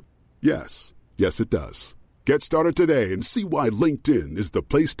world? Yes. Yes, it does. Get started today and see why LinkedIn is the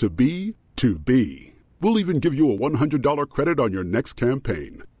place to be to be. We'll even give you a $100 credit on your next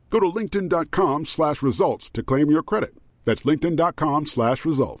campaign. Go to linkedin.com/results to claim your credit. That's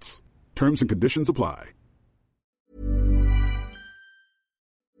linkedin.com/results. Terms and conditions apply.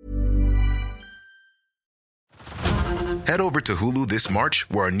 Head over to Hulu this March,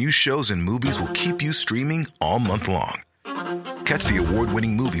 where our new shows and movies will keep you streaming all month long. Catch the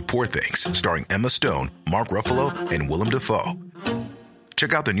award-winning movie Poor Things, starring Emma Stone, Mark Ruffalo, and Willem Dafoe.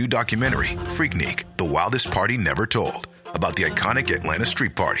 Check out the new documentary, Freaknik, The Wildest Party Never Told, about the iconic Atlanta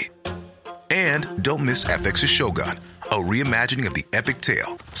street party. And don't miss FX's Shogun, a reimagining of the epic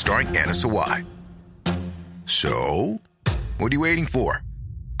tale, starring Anna Sawai. So, what are you waiting for?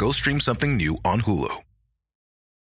 Go stream something new on Hulu.